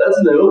 "Oh, that's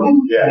new."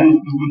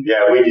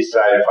 Yeah. We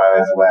decided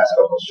finally the last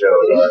couple of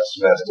shows on our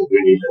semester we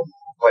need to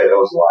play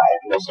those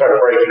live. Start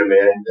breaking them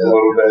in a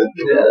little bit.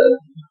 Yeah.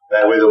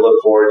 That way to look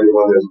forward to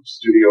when the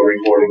studio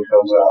recording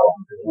comes out.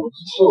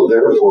 So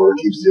therefore, it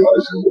keeps the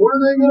audience saying, what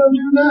are they going to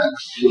do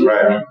next?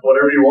 Right.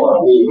 Whatever you want.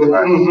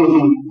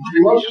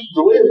 Pretty much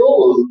the way it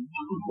goes,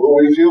 what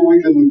we feel we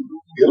can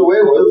get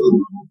away with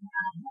and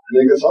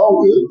make it sound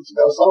good. It's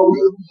got to sound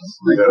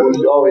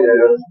good. Oh yeah,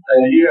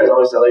 and you guys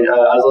always sound like I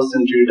was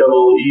listening to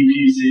double EP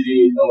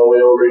CD on the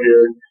way over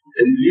here,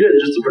 and you guys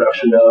just the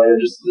production value,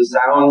 just the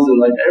sounds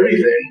and like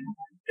everything.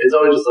 It's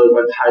always just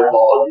like high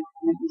quality.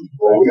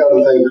 Well, we got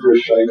to thank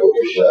Chris Scheiko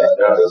for that.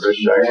 Yeah, Chris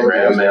Scheiko,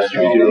 Grandmaster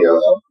Studio.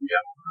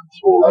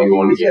 What you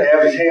want to He's going get. to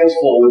have his hands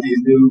full with these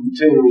new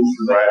tunes.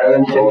 Right.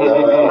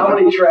 How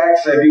many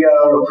tracks have you got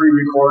on a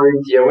pre-recording?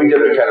 Yeah, we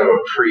did a kind of a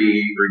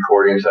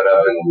pre-recording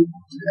setup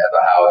at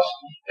the house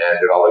and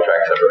did all the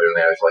tracks that are in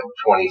there. It's like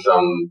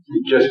 20-some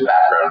just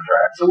background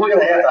tracks. So we're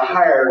going to have to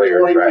hire Layer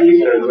 20 tracks.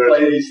 people to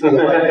play these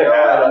things like they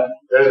are.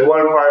 There's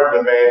one part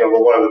of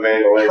one of the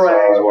mandolin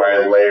songs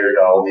where I layered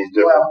all these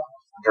different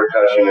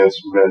percussion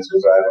instruments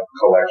because I have a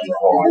collection of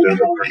all the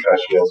different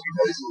percussion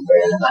instruments in the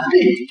band.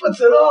 He puts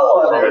it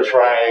all on From a there.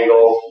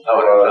 triangle,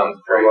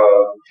 from a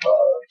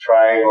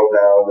triangle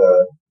down to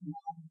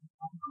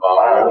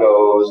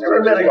bongos.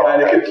 Never met a guy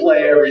that could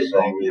play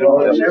everything.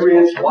 Every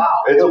instrument. Wow,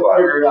 It's he'll fun.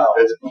 figure it out.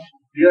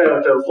 You gotta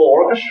have to have a full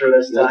orchestra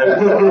this time.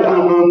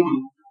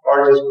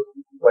 Or just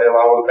play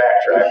along with the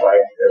backtrack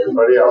like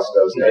everybody else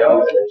does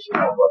nowadays.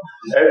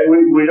 But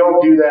we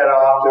don't do that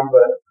often,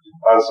 but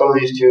on some of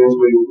these tunes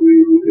we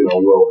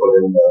will put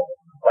in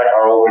like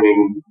our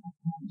opening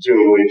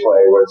tune we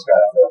play where it's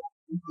got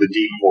the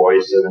deep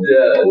voice and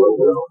Yeah.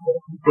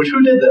 Which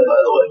who did that, by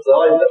the way? 'Cause I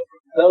like that.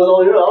 That was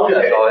all you. Okay.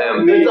 That's all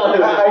him.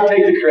 I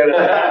take the credit.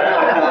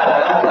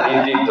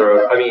 He's deep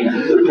throat.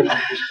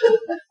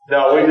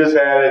 No, we just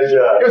had it.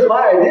 It was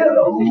my idea,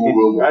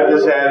 though. I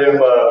just had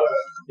him,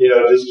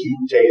 just keep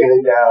taking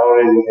it down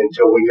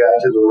until we got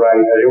to the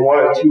right. I didn't want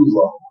it too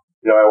low.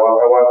 I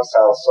want it to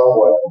sound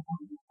somewhat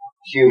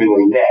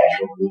humanly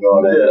natural. You know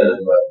what I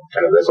mean? But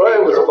Kind of this. so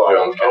it was fun.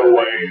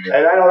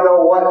 And I don't know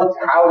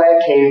how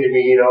that came to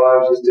me. I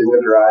was just in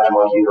the garage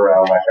monkeying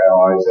around like I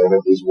always am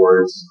with these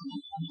words.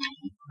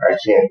 I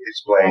can't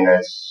explain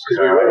that. Because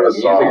we wrote the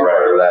music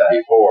part of that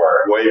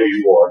before. Way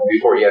before.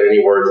 Before he had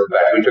any words. In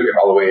fact, we took it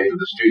all the way into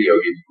the studio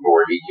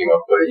before he came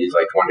up with it. He's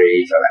like, one day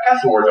he said, I got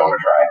some words I want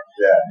to try.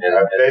 Yeah. And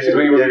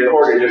basically we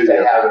recorded just to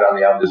have it on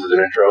the album. This is an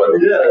intro. And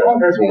then Yeah.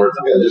 there's some words.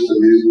 Yeah, just a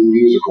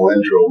musical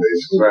intro,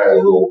 basically. Right. A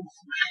little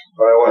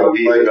But I want to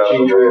beef like it up.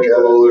 Cheap Trick,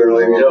 Hello There,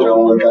 Ladies and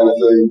Gentlemen kind of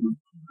thing.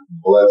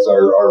 Well, that's our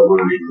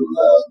version of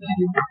that.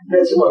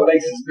 That's what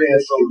makes this band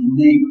so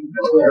unique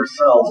between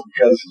ourselves,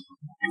 because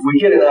if we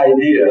get an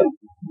idea,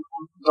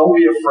 don't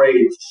be afraid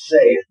to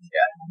say it.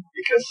 Yeah.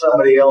 Because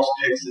somebody else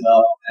picks it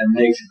up and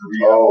makes it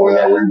real. Oh,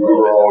 yeah, we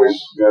were always,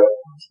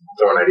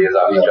 Throwing ideas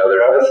off each other.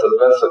 That's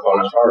the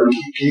funnest part.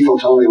 Keith will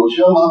tell me, well,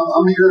 Jim,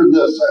 I'm hearing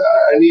this.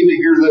 I need to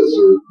hear this,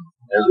 or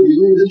you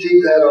need to take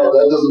that out.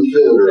 That doesn't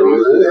fit,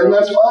 and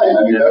that's fine.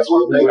 I mean, that's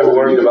what makes When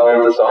we're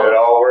developing the song. It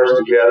all works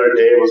together.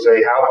 Dave will say,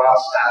 "How about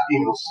stop,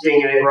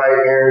 stinging it right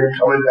here and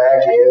coming back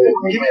in?"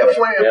 Give me a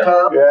flam,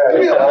 Tom. Yeah,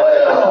 Give me a flam.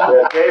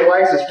 yeah. Dave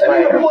likes his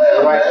flam. Give me a flam,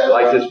 man.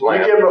 Likes his You flam.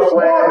 give him a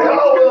flam. and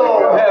he's good to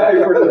I'm go. happy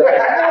for today.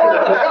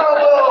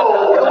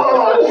 Cowbell! Come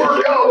on, more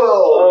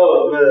cowbell!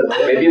 Oh, man.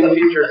 Maybe in the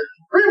future.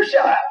 Rim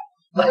shot!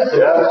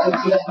 Yeah.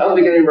 I don't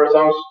think any of our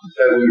songs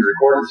that we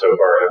recorded so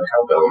far have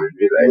cowbell in it,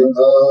 do they?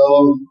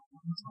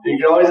 You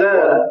can always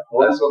add.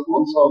 One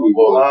song we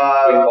Well, we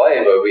Uh,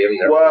 play, but we haven't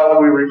never.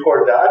 Well, we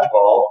record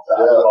dodgeball.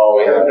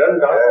 We haven't done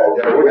dodgeball.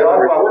 Yeah, We're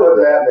talking about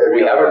putting that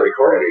maybe. We haven't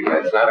recorded it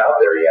yet. It's not out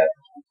there yet.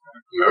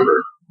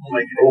 Remember?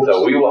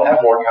 So we will have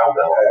more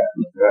cowbell.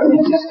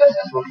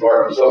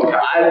 Or some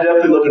cow- I'm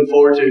definitely looking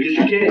forward to it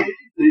because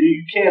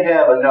you can't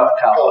have enough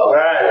cowbell.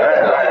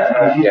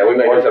 Right. Yeah, we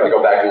might just have to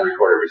go back and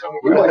record every song.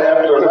 we might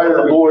have to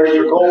hire Blue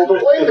Oyster Cult to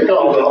play the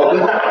cowbell.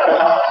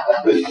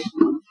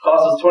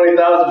 Cost us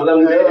 $20,000 for them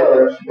to make it.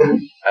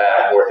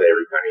 Worth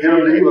every Get penny.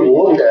 them to even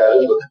look at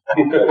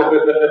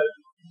it.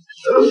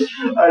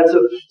 All right, so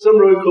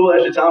something really cool.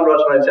 Actually, Tom brought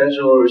to my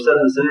attention when we were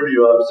setting this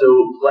interview up. So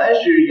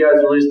last year, you guys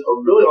released a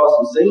really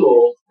awesome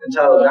single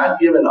entitled "Not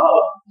Giving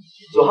Up."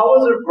 So how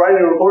was it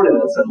writing and recording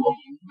that single?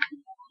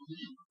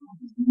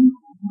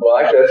 Well,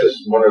 actually, that's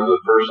just one of the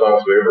first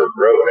songs we ever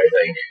wrote, I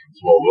think.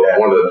 Well,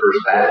 one of the first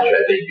batch,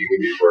 I think, even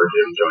before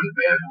Jim joined the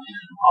band.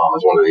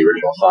 Was one of the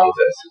original songs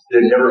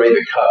that never made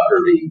the cut for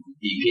the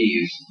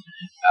EPs.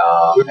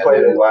 We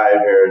played it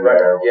live here and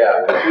there. Yeah,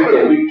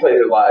 we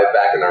played it live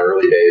back in our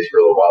early days for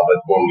a little while, but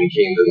when we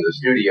came to the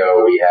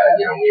studio, we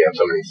have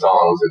so many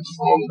songs and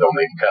some of them don't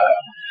make the cut.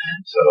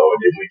 So it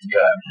didn't make the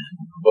cut.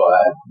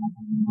 But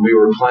we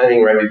were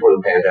planning right before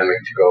the pandemic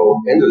to go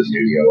into the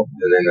studio,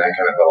 and then that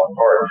kind of fell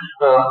apart.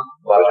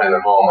 A lot of times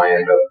at home, I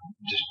ended up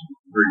just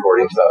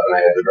recording stuff, and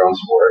I had the drums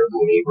for it,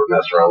 and we were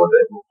messing around with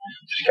it,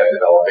 just kept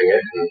developing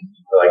it, and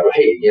we're like, well,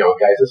 hey,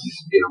 guys, this is,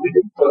 we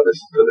could put this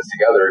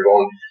together,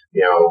 going,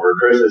 for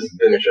Christmas,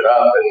 finish it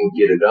up and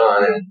get it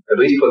done, and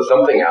at least put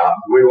something out.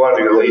 We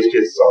wanted to at least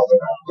get something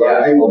out. A lot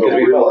of people because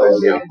don't we realize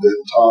felt, that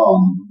Tom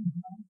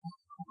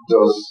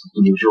does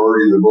the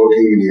majority of the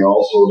booking, and he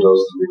also does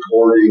the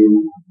recording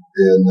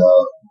and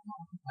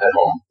at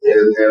home,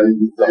 and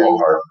the home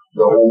part.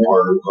 the home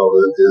part of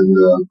it in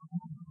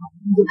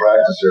the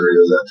practice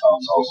areas at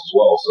Tom's house as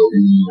well. So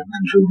he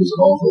contributes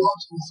an awful lot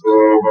to this.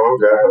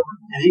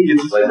 And he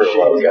gets us Labor in of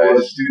love, shape to go to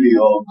the guys.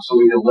 studio so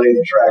we can lay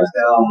the tracks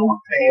down when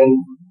we're paying.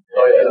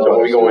 Oh, yeah, so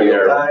when we go in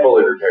there,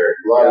 fully prepared.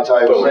 A lot of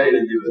times, totally. Ready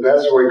to do and it.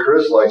 that's the way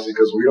Chris likes it,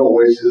 because we don't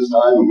waste his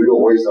time and we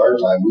don't waste our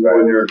time. We go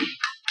in there,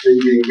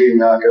 bing,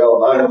 knock it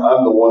out.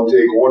 I'm the one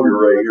take wonder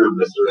right here,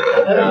 mister.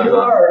 You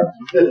are.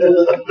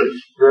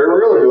 Very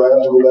rarely do I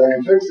have to go back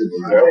and fix it.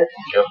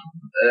 Yep.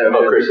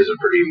 Well, Chris is a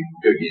pretty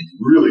good, he's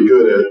Really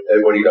good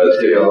at what he does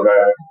too.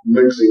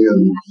 mixing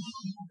and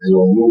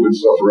moving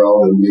stuff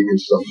around and making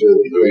stuff fit.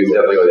 He's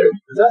definitely go there.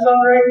 Does that sound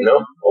right? No.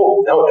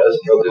 Oh, no, it does.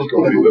 He'll just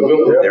go boom, boom,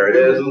 boom. There it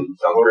is. Sounds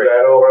Move great.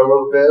 that over a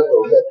little bit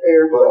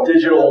there. The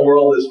digital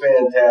world is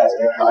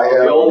fantastic. I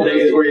have- The old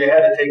days where you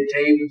had to take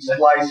tape and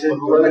splice it.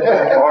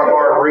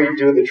 Or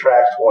redo the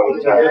tracks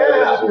 20 times.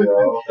 Yeah.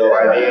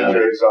 By the age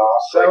of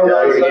exhaust. Sound Like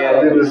that nice. again.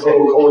 I did this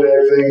whole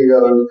Kodak thing. You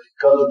gotta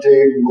cut the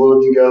tape and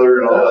glue it together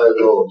and all that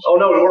goes. Oh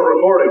no, we weren't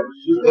recording.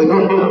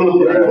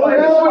 What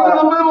happened to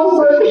the middle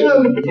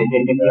section?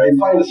 You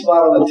find a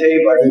spot on the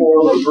tape, I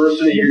forward reverse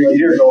it, you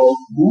hear it go,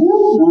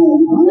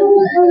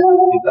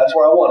 that's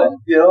where I want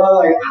it. I'm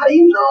like, how do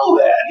you know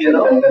that?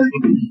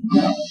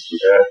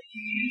 Yeah.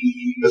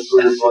 This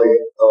was like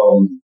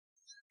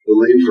the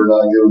lead for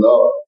Not Giving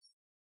Up.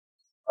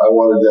 I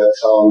wanted that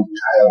song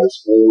to have its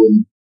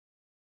own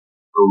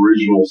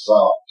original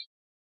sound.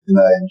 And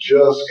I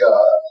just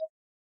got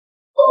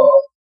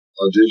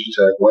a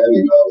Digitech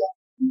whammy pedal.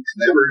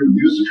 Never even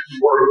used it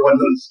before I went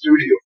to the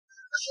studio.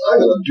 I said, I'm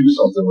going to do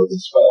something with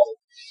this pedal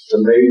to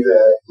make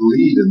that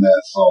lead in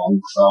that song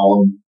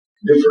sound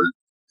different.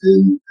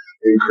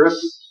 And Chris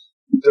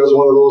does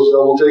one of those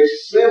double takes. He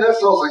says, man, that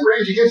sounds like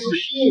Rage Against the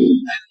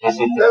Machine.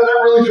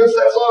 that really fits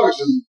that song. I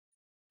said,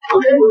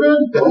 okay, we're good.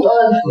 I'm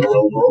done.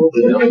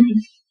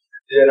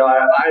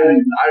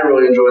 I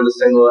really enjoyed the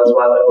single. That's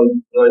why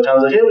when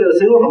Tom's like, hey, we got a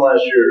single from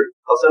last year.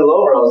 I'll send it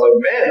over. I was like,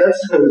 man,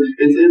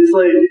 it's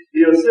like,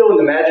 it's still in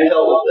the Magic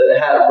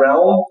Hat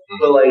realm,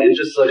 but like, it's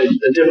just like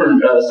a different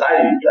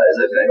side of you guys,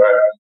 I think.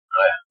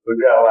 Right.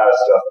 We've got a lot of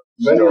stuff.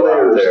 Many still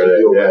out layers. there.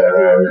 Yeah,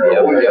 Right.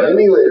 Yeah, we got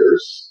many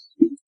layers.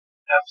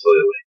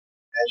 absolutely.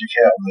 Magic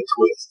hat with a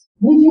twist.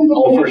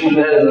 Oh, for sure.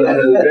 That is a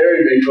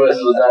very big twist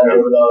was not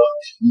doing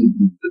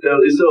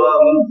it. So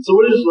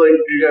what is like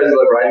you guys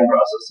like writing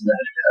process in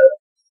that?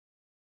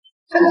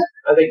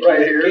 I think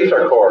Keith's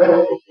our core.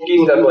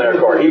 Keith's definitely our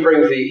core. He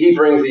brings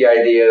the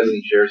ideas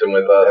and shares them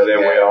with us. And then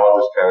we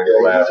all just kind of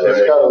collaborate.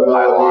 He's got a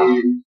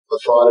melody, a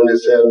thought in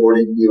his head, what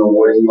he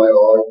might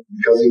like,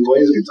 because he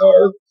plays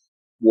guitar,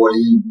 what's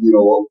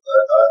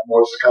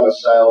the kind of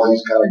style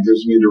he's kind of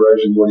gives me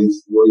direction, what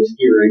he's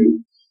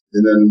hearing,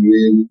 and then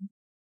we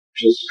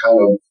just kind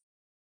of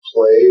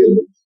play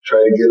and try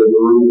to get a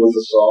groove with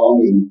the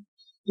song, and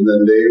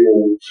then Dave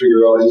will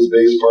figure out his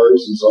bass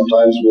parts, and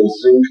sometimes we'll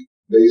sync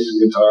bass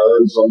and guitar,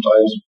 and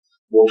sometimes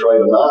we'll try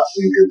to not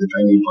sync it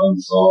depending upon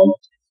the song.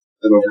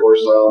 And of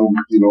course, on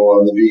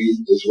the beat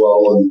as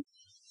well. And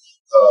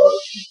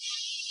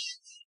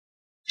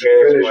the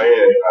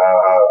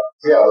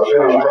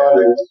finished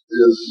product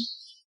is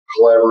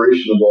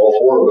collaboration of all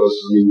four of us.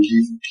 I mean,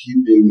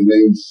 Keith being the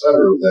main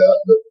center of that,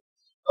 but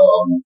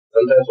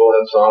sometimes we'll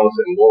have songs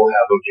and we'll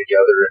have them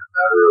together in a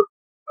matter of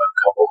a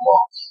couple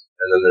months.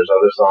 And then there's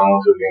other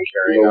songs we've been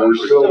carrying on.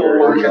 We're still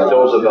working on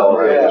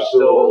developing. Yeah, we're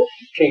still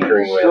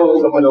tinkering with.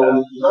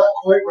 Not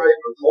quite right,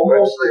 but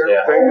almost there.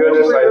 Yeah. Thank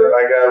goodness I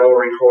got a little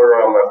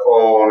recorder on my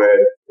phone,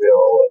 and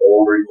an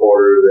old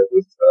recorder that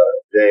was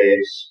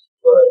Dave's.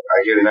 But I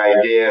get an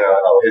idea, and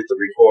I'll hit the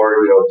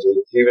record.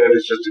 Even if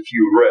it's just a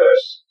few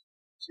riffs,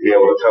 to be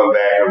able to come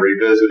back and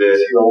revisit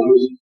it,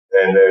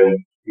 and then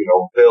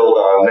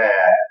build on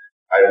that.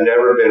 I've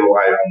never written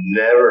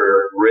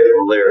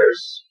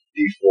lyrics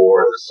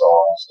before the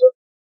song stuff.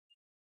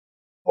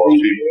 Most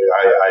people,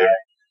 I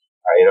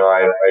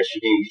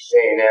shouldn't even be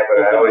saying that,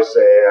 but I always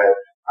say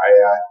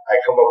I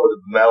come up with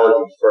a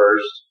melody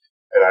first,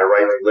 and I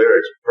write the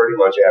lyrics pretty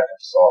much after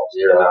the song.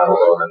 You're not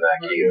alone in that,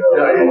 Keith.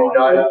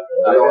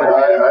 I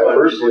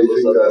personally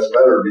think that's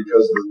better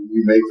because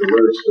we make the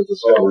lyrics with the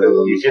song.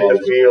 You get the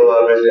feel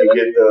of it. You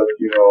get the,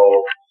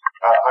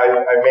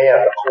 I may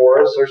have the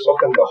chorus or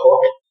something, the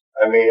hook.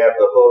 I may have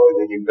the hook, and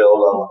then you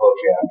build on the hook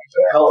after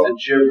that. Calls it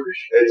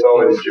gibberish. It's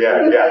always, yeah.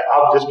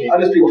 I'll just be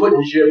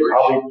putting gibberish.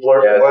 I'll be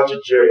blurting a bunch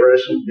of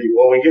gibberish, and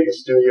when we get in the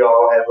studio,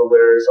 I'll have the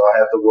lyrics, I'll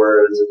have the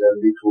words, and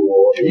then be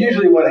cool. And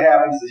usually what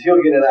happens is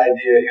he'll get an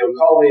idea, he'll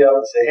call me up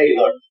and say, hey,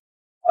 look,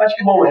 why don't you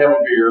come over and have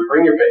a beer,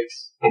 bring your bass.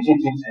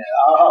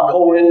 I'll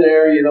go in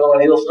there, and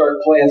he'll start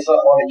playing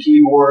something on the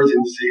keyboards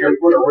and say, here,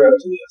 put a riff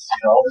to this,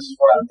 this is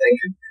what I'm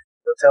thinking.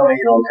 But tell me,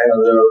 kind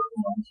of the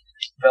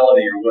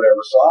melody or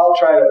whatever. So I'll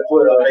try to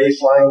put a bass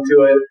line to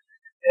it,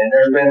 and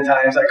there's been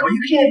times I go,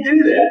 you can't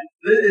do that.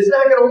 It's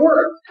not going to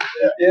work.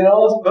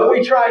 But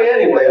we try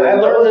anyway. I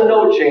learn the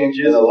note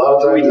changes. And a lot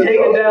of times we take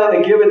it down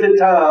and give it to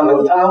Tom,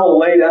 and Tom will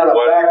lay down a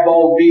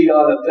backbone beat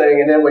on the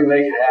thing, and then we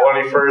make it happen.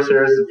 When he first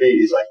hears the beat,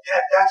 he's like,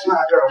 that's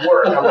not going to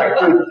work. I'm like,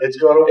 dude, it's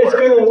going to work. It's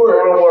going to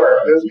work.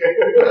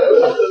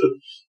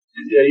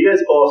 Yeah, you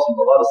guys pull a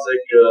lot of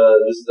sick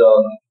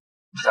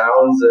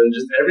sounds and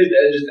just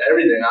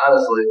everything,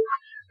 honestly.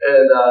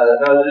 And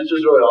it's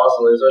just really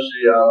awesome,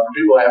 especially for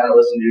people who haven't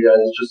listened to you guys.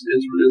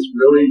 It's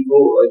really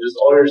cool. Like just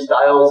all your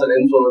styles and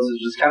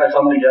influences just kind of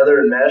come together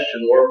and mesh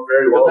and work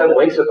very well. We'll have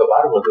links at the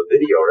bottom of the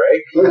video,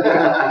 right?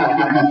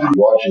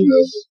 Watching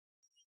this,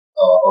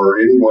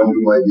 or anyone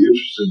who might be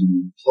interested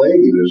in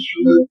playing an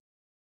instrument,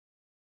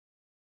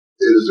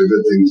 it is a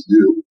good thing to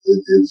do.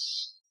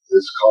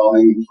 It's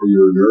calming for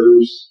your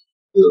nerves.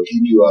 It'll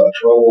keep you out of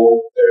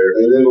trouble,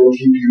 and it'll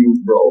keep you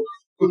broke.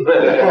 In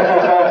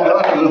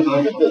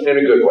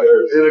a good way.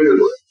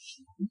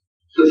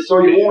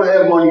 So you won't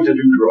have money to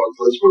do drugs.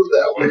 Let's put it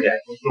that way. Yeah.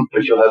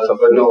 But you'll have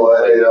something. No,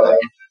 I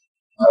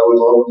would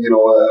love.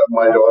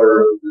 My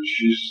daughter,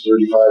 she's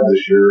 35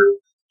 this year.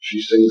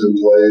 She sings and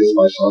plays.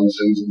 My son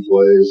sings and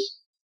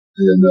plays,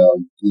 and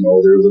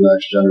they're the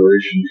next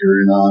generation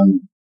carrying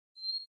on.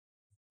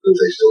 But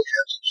they still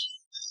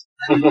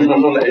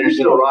can't. You're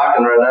still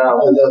rocking right now.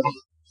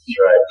 That's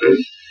right.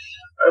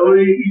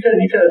 You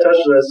kind of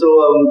touched on that. So,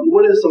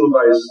 what is some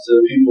advice to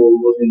people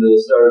looking to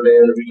start a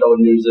band or become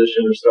a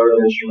musician or start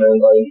an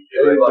instrument?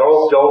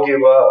 Don't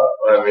give up.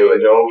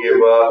 Don't give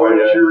up. Put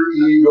your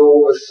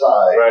ego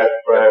aside.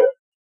 Right.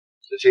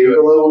 Take a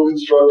little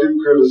constructive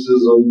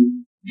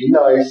criticism. Be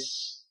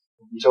nice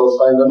until it's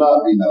time to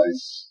not be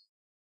nice.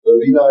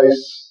 But be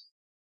nice.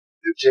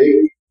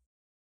 Take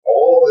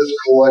all this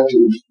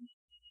collective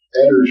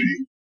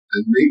energy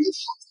and make it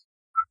something.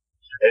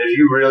 And if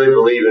you really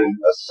believe in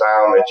a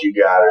sound that you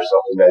got or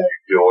something that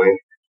you're doing,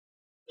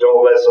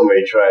 don't let somebody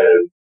try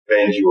to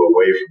bend you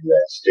away from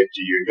that. Stick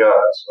to your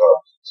guns.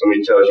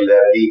 Somebody tells you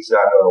that beat's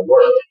not going to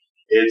work.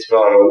 It's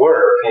going to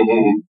work.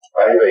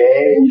 Right,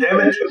 man?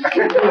 Damn it.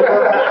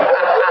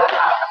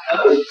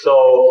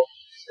 So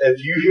if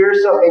you hear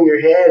something in your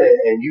head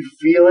and you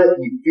feel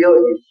it in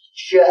your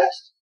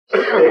chest,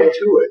 stick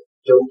to it.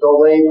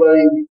 Don't let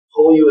anybody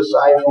pull you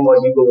aside from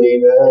what you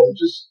believe in.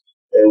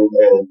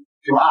 And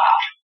rock.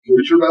 Give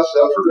it your best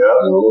effort.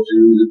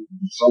 If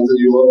it's something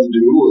you love to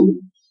do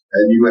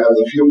and you have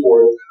the feel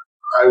for it.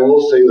 I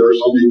will say there are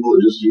some people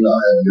that just do not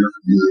have an ear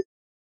for music.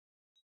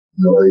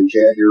 They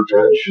can't hear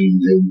pitch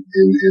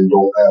and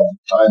don't have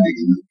timing.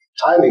 And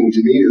timing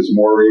to me is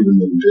more even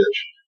than pitch.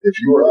 If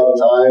you are out of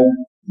time,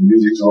 the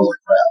music sounds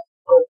like crap.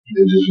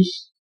 It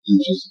just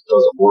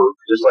doesn't work.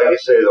 Just like you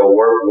say, they'll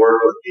work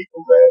with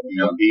people,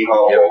 man. Be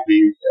humble,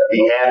 be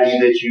happy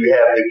that you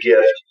have the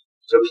gift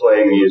to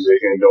play music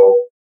and go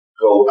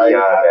beyond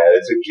that.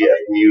 It's a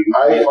gift.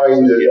 I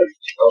find it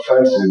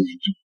offensive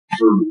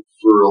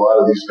for a lot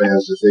of these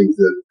fans to think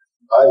that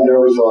I've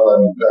never thought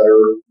I'm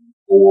better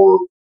or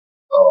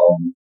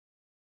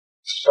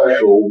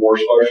more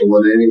special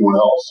than anyone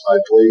else. I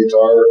play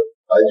guitar.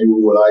 I do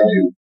what I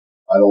do.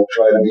 I don't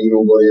try to be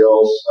nobody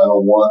else. I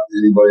don't want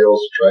anybody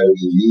else to try to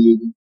be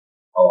me.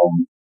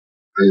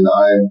 And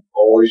I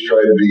always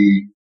try to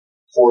be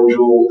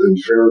cordial and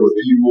fair with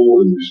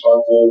people and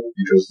respectful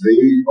because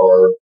they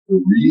are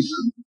the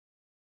reason.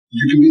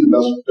 You can be the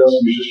best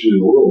musician in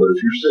the world, but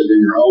if you're sitting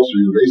in your house or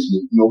your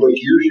basement, nobody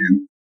hears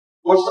you.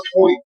 What's the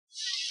point?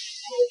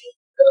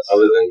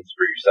 Other than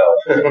for yourself.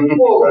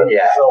 Well,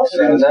 yeah.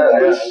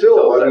 But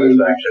still, I mean,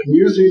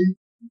 music,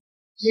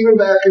 even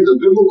back in the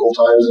biblical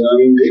times, and I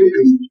mean, Dave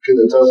can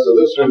attest to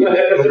this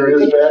through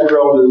his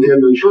background in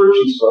the church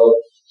and stuff.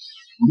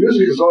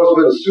 Music has always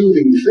been a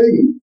soothing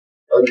thing,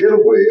 a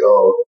getaway, a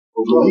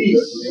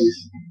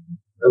release.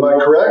 Am I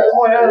correct?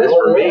 Oh, yeah, it is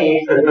for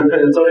me.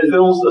 So it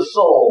fills the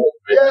soul.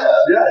 Yeah.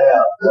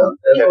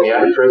 Kept me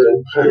out of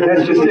prison.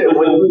 That's just it.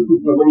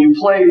 When you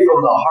play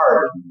from the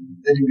heart,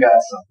 then you got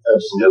something.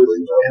 Absolutely.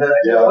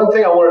 And one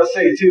thing I wanted to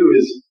say too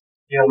is,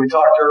 we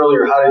talked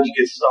earlier, how did you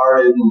get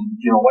started,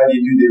 and why do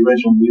you do the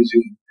original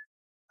music?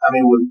 I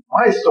mean, what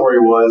my story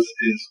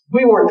is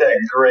we weren't that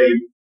great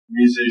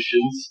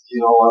musicians,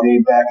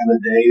 back in the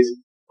days,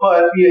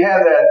 but you had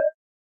that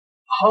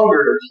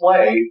hunger to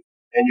play,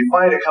 and you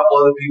find a couple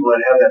other people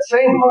that have that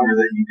same hunger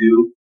that you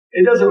do.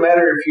 It doesn't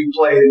matter if you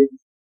play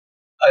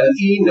an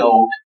E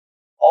note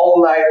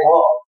all night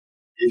long.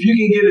 If you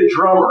can get a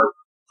drummer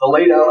to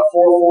lay down a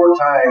 4/4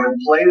 time and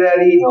play that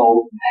E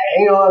note,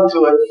 hang on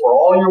to it for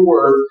all you're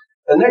worth,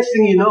 the next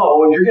thing you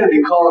know, you're going to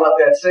be calling up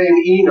that same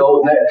E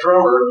note and that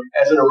drummer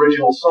as an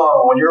original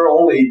song when you're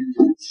only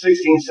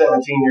 16,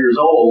 17 years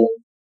old.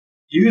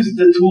 Use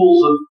the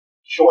tools of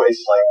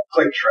choice like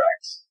click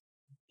tracks.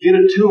 Get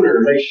a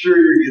tuner, make sure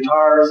your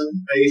guitars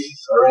and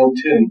basses are in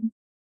tune.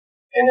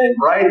 And then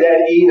ride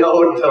that E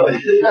note until the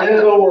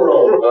end of the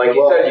world. Like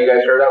you said, you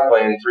guys started out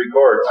playing 3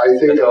 chords. I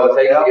think that's all it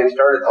takes to get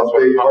started. A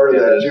big part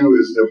of that too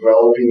is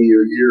developing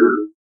your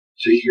ear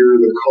to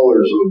hear the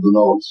colors of the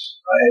notes.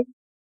 Right.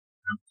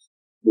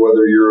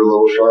 Whether you're a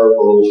little sharp or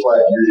a little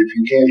flat, if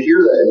you can't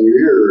hear that in your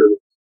ear,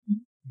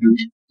 your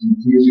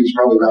music's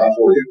probably not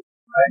for you.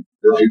 Right.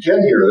 If you can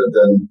hear it,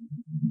 then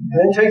and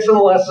then take some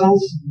lessons.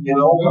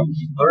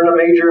 Learn a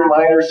major and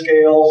minor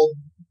scales.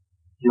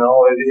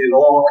 It'll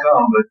all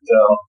come, but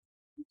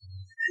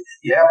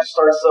you have to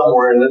start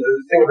somewhere. And the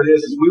thing of it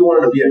is we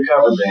wanted to be a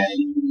cover band.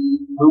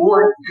 We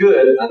weren't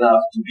good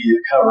enough to be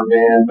a cover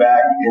band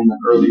back in the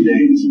early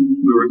days.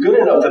 We were good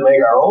enough to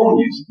make our own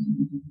music,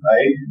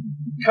 right?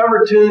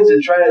 Cover tunes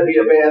and try to be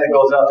a band that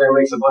goes out there and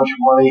makes a bunch of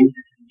money,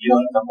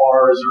 at the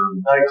bars or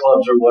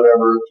nightclubs or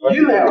whatever.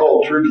 You have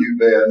called tribute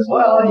bands.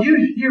 Well, you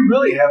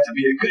really have to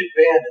be a good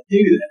band to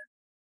do that.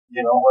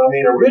 What I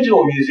mean?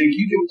 Original music,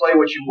 you can play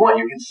what you want.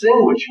 You can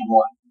sing what you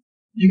want.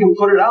 You can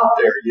put it out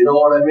there. You know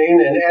what I mean?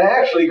 And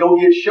actually go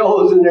get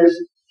shows, and there's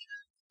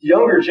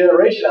younger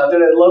generation out there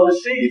that love to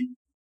see you.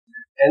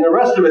 And the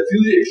rest of it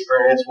through the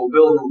experience will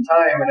build in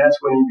time, and that's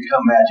when you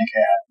become Magic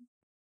Hat.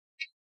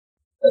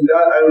 And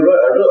I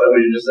really like what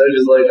you just said.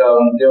 Just like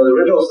the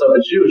original stuff,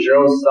 it's you, it's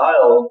your own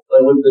style.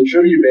 Like with the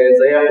tribute bands,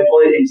 they have to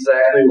play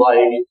exactly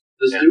like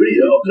the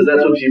studio because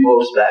that's what people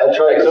expect. I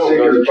tried to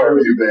sing in a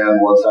tribute band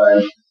one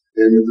time,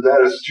 and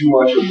that is too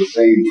much of the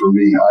same for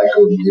me. I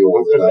couldn't deal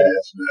with it.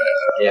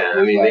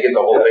 I mean, they get the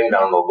whole thing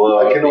down the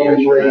low. I can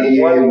only play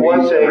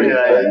one thing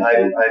that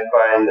I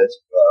find that's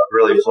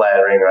really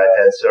flattering. I've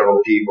had several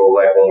people,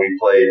 like when we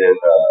played in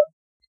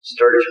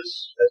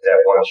Sturgis at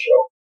that one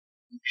show,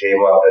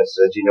 came up and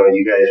said,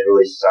 you guys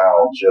really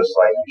sound just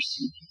like your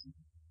CD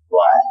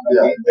live.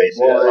 Yeah. I mean, they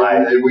said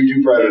live. And we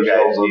do pride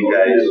ourselves on you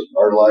guys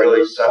our live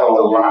really sound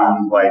a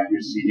lot like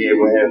your CD.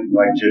 And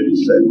like Jim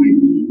said,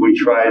 we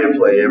try to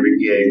play every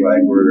gig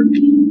like we're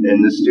in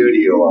the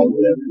studio or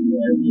whatever.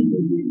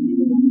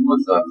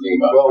 What's that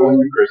thing about? Well,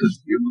 Chris's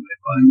studio?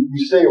 we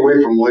stay away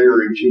from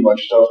layering too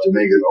much stuff to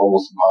make it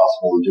almost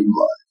impossible to do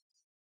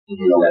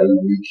live.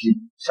 And we keep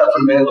Except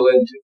for mandolin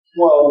too.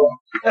 well.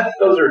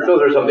 those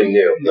are something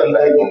new.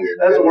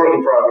 That's a work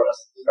in progress.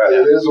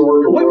 It is a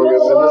work in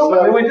progress. And it's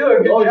not, we do a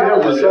good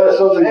job. It's not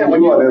something you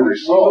do on every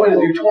song. We're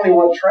going to do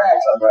 21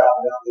 tracks on that.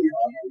 You're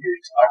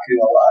talking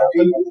to a lot of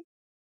people.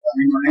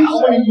 How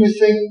many do you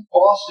think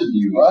Boston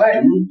used?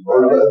 Right.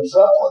 Or Led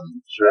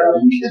Zeppelin? Sure. Are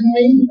you kidding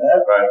me?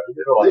 Right.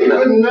 They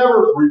could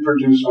never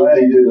reproduce what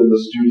they did in the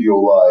studio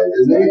live.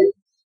 And they,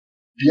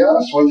 to be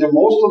honest with you,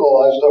 most of the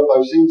live stuff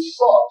I've seen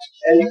sucked.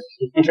 And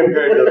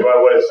Compared to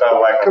what it sounded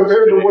like.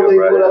 Compared to what they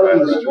put out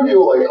in the studio,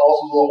 like House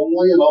of the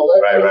Holy and all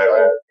that kind of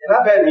stuff. And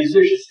I've had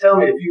musicians tell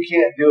me if you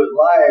can't do it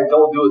live,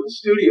 don't do it in the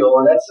studio,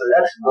 and that's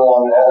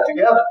wrong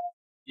altogether.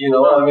 You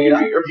know, I mean,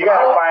 you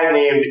got to find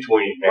the in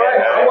between, man.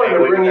 right, I wanted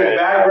to bring in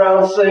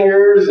background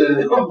singers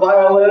and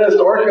violinists,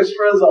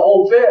 orchestras, the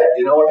whole bit.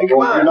 You know, I mean, come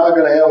Well, if on. you're not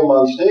going to have them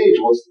on stage,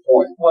 what's the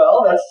point?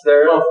 Well, that's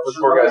their. Those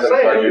poor guys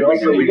saying, on you know,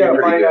 so we you got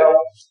to pretty find good. out.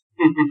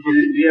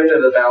 You have to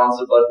have the balance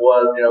of like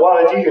what, you know.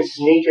 Well, if you can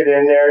sneak it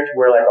in there to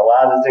where like a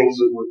lot of the things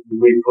that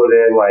we put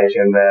in, like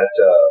in that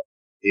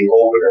the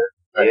opener,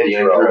 Like the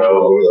intro,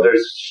 intro.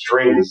 there's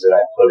strings that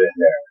I put in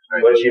there,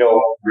 but you don't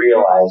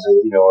realize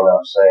it. You know what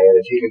I'm saying?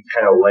 If you can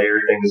kind of layer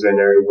things in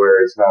there where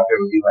it's not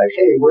going to be like,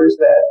 hey, where's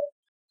that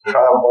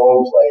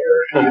trombone player?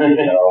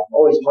 You know,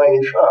 always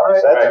playing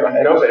drums. That's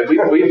right. No,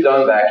 but we've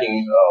done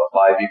backing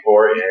live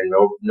before, and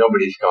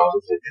nobody's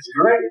commented. It's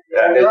great.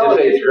 They just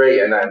say it's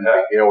great, and I'm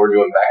you know, we're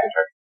doing backing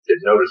tracks.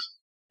 Didn't notice,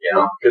 you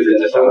know, because it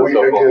just sounds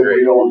so Again, great.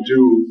 we don't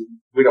do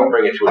We don't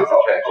bring it to its a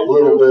attention.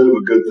 little bit of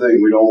a good thing.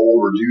 We don't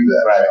overdo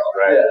that. Right, stuff.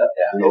 right.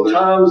 You know, Well,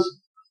 Tom's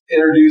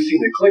introducing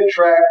the click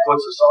track,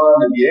 puts us on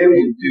to be able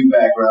to do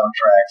background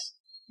tracks,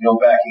 you know,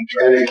 backing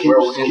and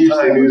tracks. it keeps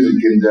the music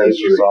in dead It's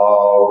street.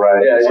 all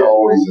right. Yeah, It's yeah.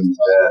 always in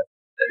time.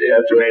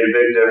 It made a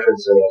big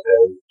difference in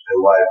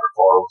live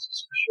performances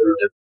for sure.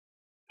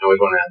 You always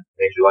want to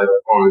make your live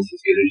performance as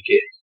good as you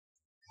can.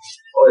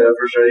 Oh yeah,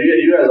 for sure.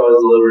 You guys always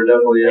deliver.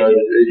 Definitely.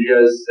 You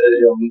guys. It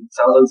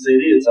sounds like the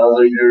CD. It sounds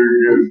like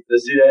you're the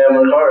CD I have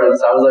in my car. It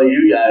sounds like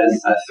you guys.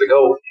 That's the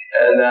goal.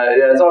 And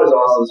yeah, it's always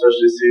awesome,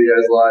 especially to see you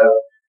guys live.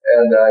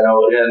 And I know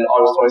again,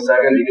 August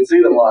 22nd, you can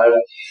see them live.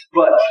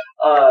 But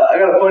I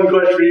got a fun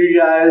question for you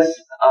guys.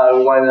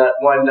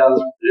 Wind down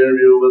this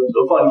interview with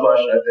a fun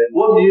question. I think.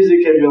 What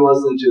music have you been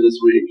listening to this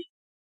week?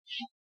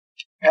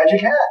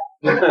 Magic Hat.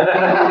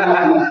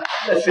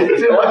 That's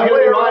it.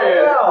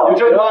 You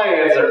took my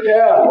answer.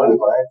 Yeah.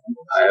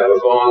 I have a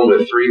phone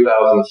with 3,000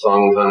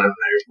 songs on it,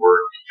 and I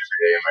work every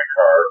day in my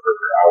car for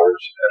hours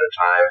at a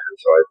time, and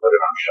so I put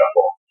it on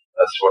shuffle.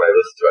 That's what I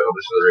listen to. I don't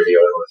listen to the radio.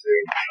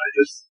 I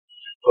just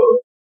put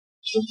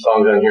some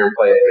songs on here and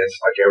play it, and it's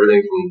like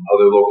everything from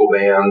other local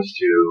bands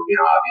to, you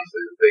know,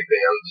 obviously the big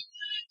bands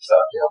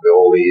stuff, you know, the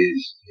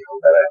oldies, you know,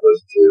 that I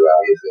listen to.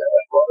 Obviously, I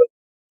like all the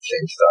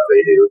same stuff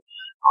they do.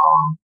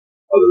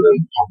 Other than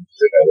punk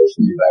music I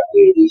listened to back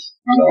in the 80s.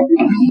 So,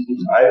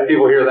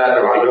 people hear that,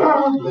 they're like,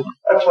 oh.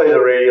 I play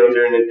the radio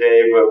during the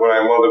day, but when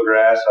I mow the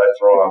grass, I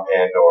throw on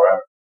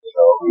Pandora. You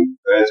know,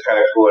 and it's kind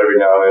of cool every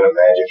now and then a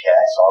Magic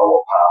Hat song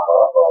will pop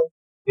up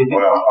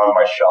when I'm on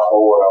my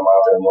shuffle when I'm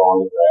out there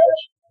mowing the grass.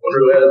 Wonder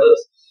who had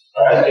this.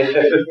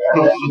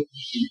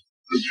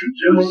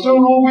 Jim soon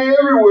will be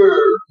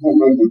everywhere.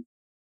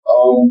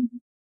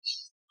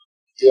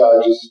 Yeah,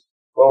 I just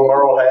Well,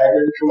 Merle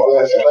Haggard, come on.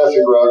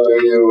 classic rock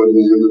radio in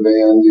the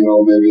band. You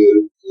know, maybe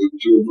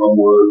to and from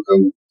work.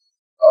 And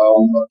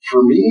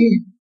for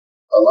me,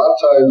 a lot of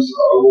times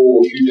I'll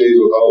go a few days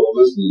without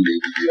listening to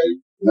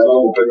music, and then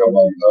I'll pick up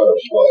my guitar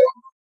and play.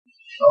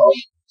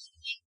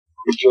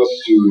 Just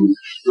to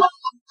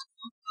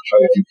try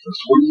to keep the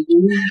swing.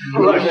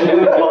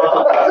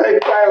 Hey,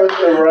 Tyler's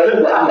been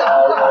running.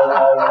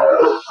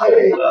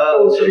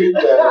 Don't speak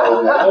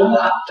that,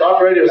 man.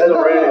 Talk radio,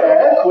 still radio.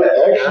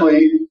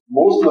 Actually,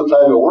 most of the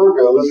time at work,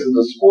 I listen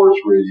to sports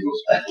radios.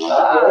 Way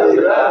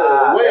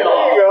off. There you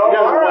go. You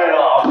guys are way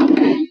off.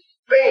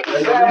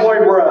 Fat Boy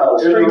Brown,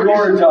 street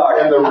corn talk.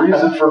 And the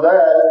reason for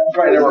that,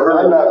 Probably never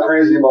heard I'm not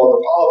crazy about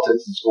the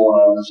politics that's going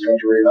on in this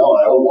country right now,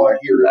 and I don't want to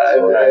hear it.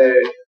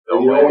 So,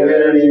 and you don't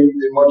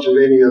get much of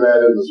any of that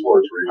in the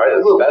sports radio. Right,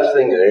 that's the best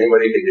thing that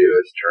anybody can do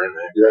is turn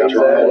that. Yeah,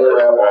 turn that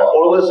crap off.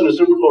 Or listen to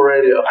Super Cool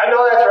Radio. I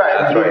know that's right.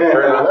 That's right.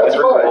 Turn on That's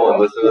Super fine. Cool and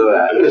listen to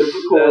that.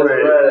 Super Cool That's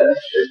Radio. right.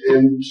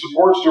 And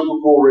support Super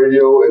Cool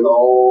Radio and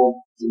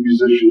all the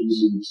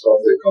musicians and stuff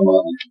that come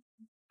on.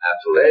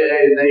 Absolutely.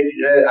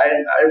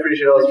 I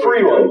appreciate all this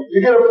Free one.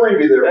 You get a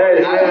freebie there.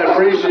 Hey, I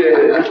appreciate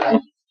it.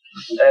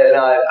 And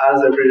I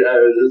honestly appreciate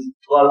it. It's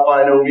a lot of fun.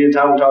 I know me and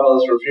Tom have talked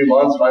about this for a few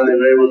months. Finally,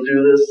 we're able to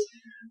do this.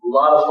 A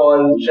lot of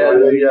fun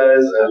chatting with you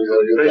guys.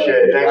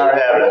 Appreciate it. Thanks for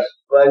having us.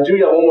 But I do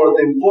got one more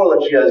thing before I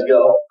let you guys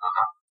go.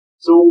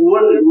 So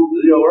what?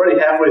 We're already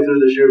halfway through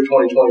this year of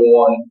 2021.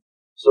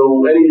 So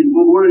what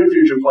are your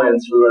future plans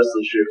for the rest of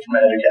this year for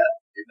Magic Hat?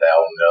 Get the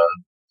album done.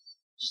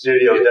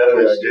 Studio,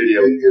 definitely studio.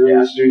 Get in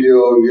the studio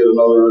and get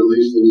another at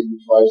least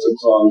 5-6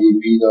 song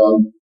EP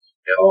done.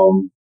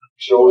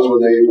 Shows when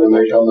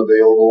they come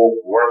available.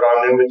 Work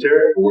on new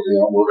material.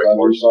 Work on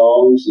new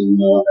songs and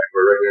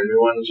We're writing a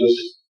new one. just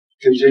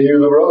continue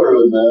the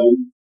brotherhood,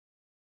 man.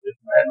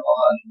 Right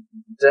on.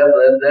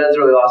 That's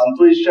really awesome.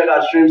 Please check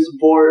out Stream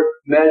Support,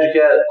 Magic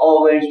Hat.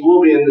 All links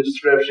will be in the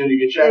description. You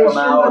can check them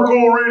out. Super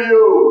Cool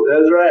Radio.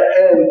 That's right.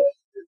 And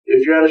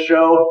if you're at a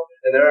show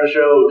and they're at a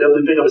show,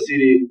 definitely pick up a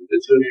CD.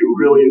 It's going to be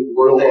really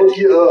worth We'll hook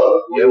it. you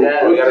up.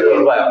 Yeah, we got a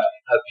few left.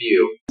 A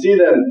few. See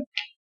them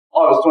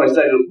August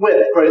 22nd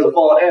with Praise the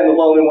Fallen and the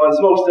Lonely One,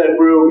 Smokestack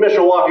Brew,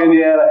 Mishawaka,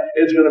 Indiana.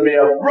 It's going to be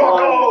a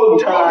fun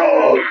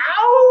time.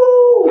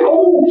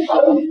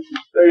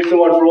 Thank you so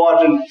much for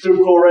watching Super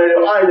Cool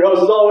Radio. I'm your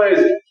host, as always,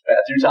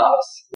 Matthew Thomas.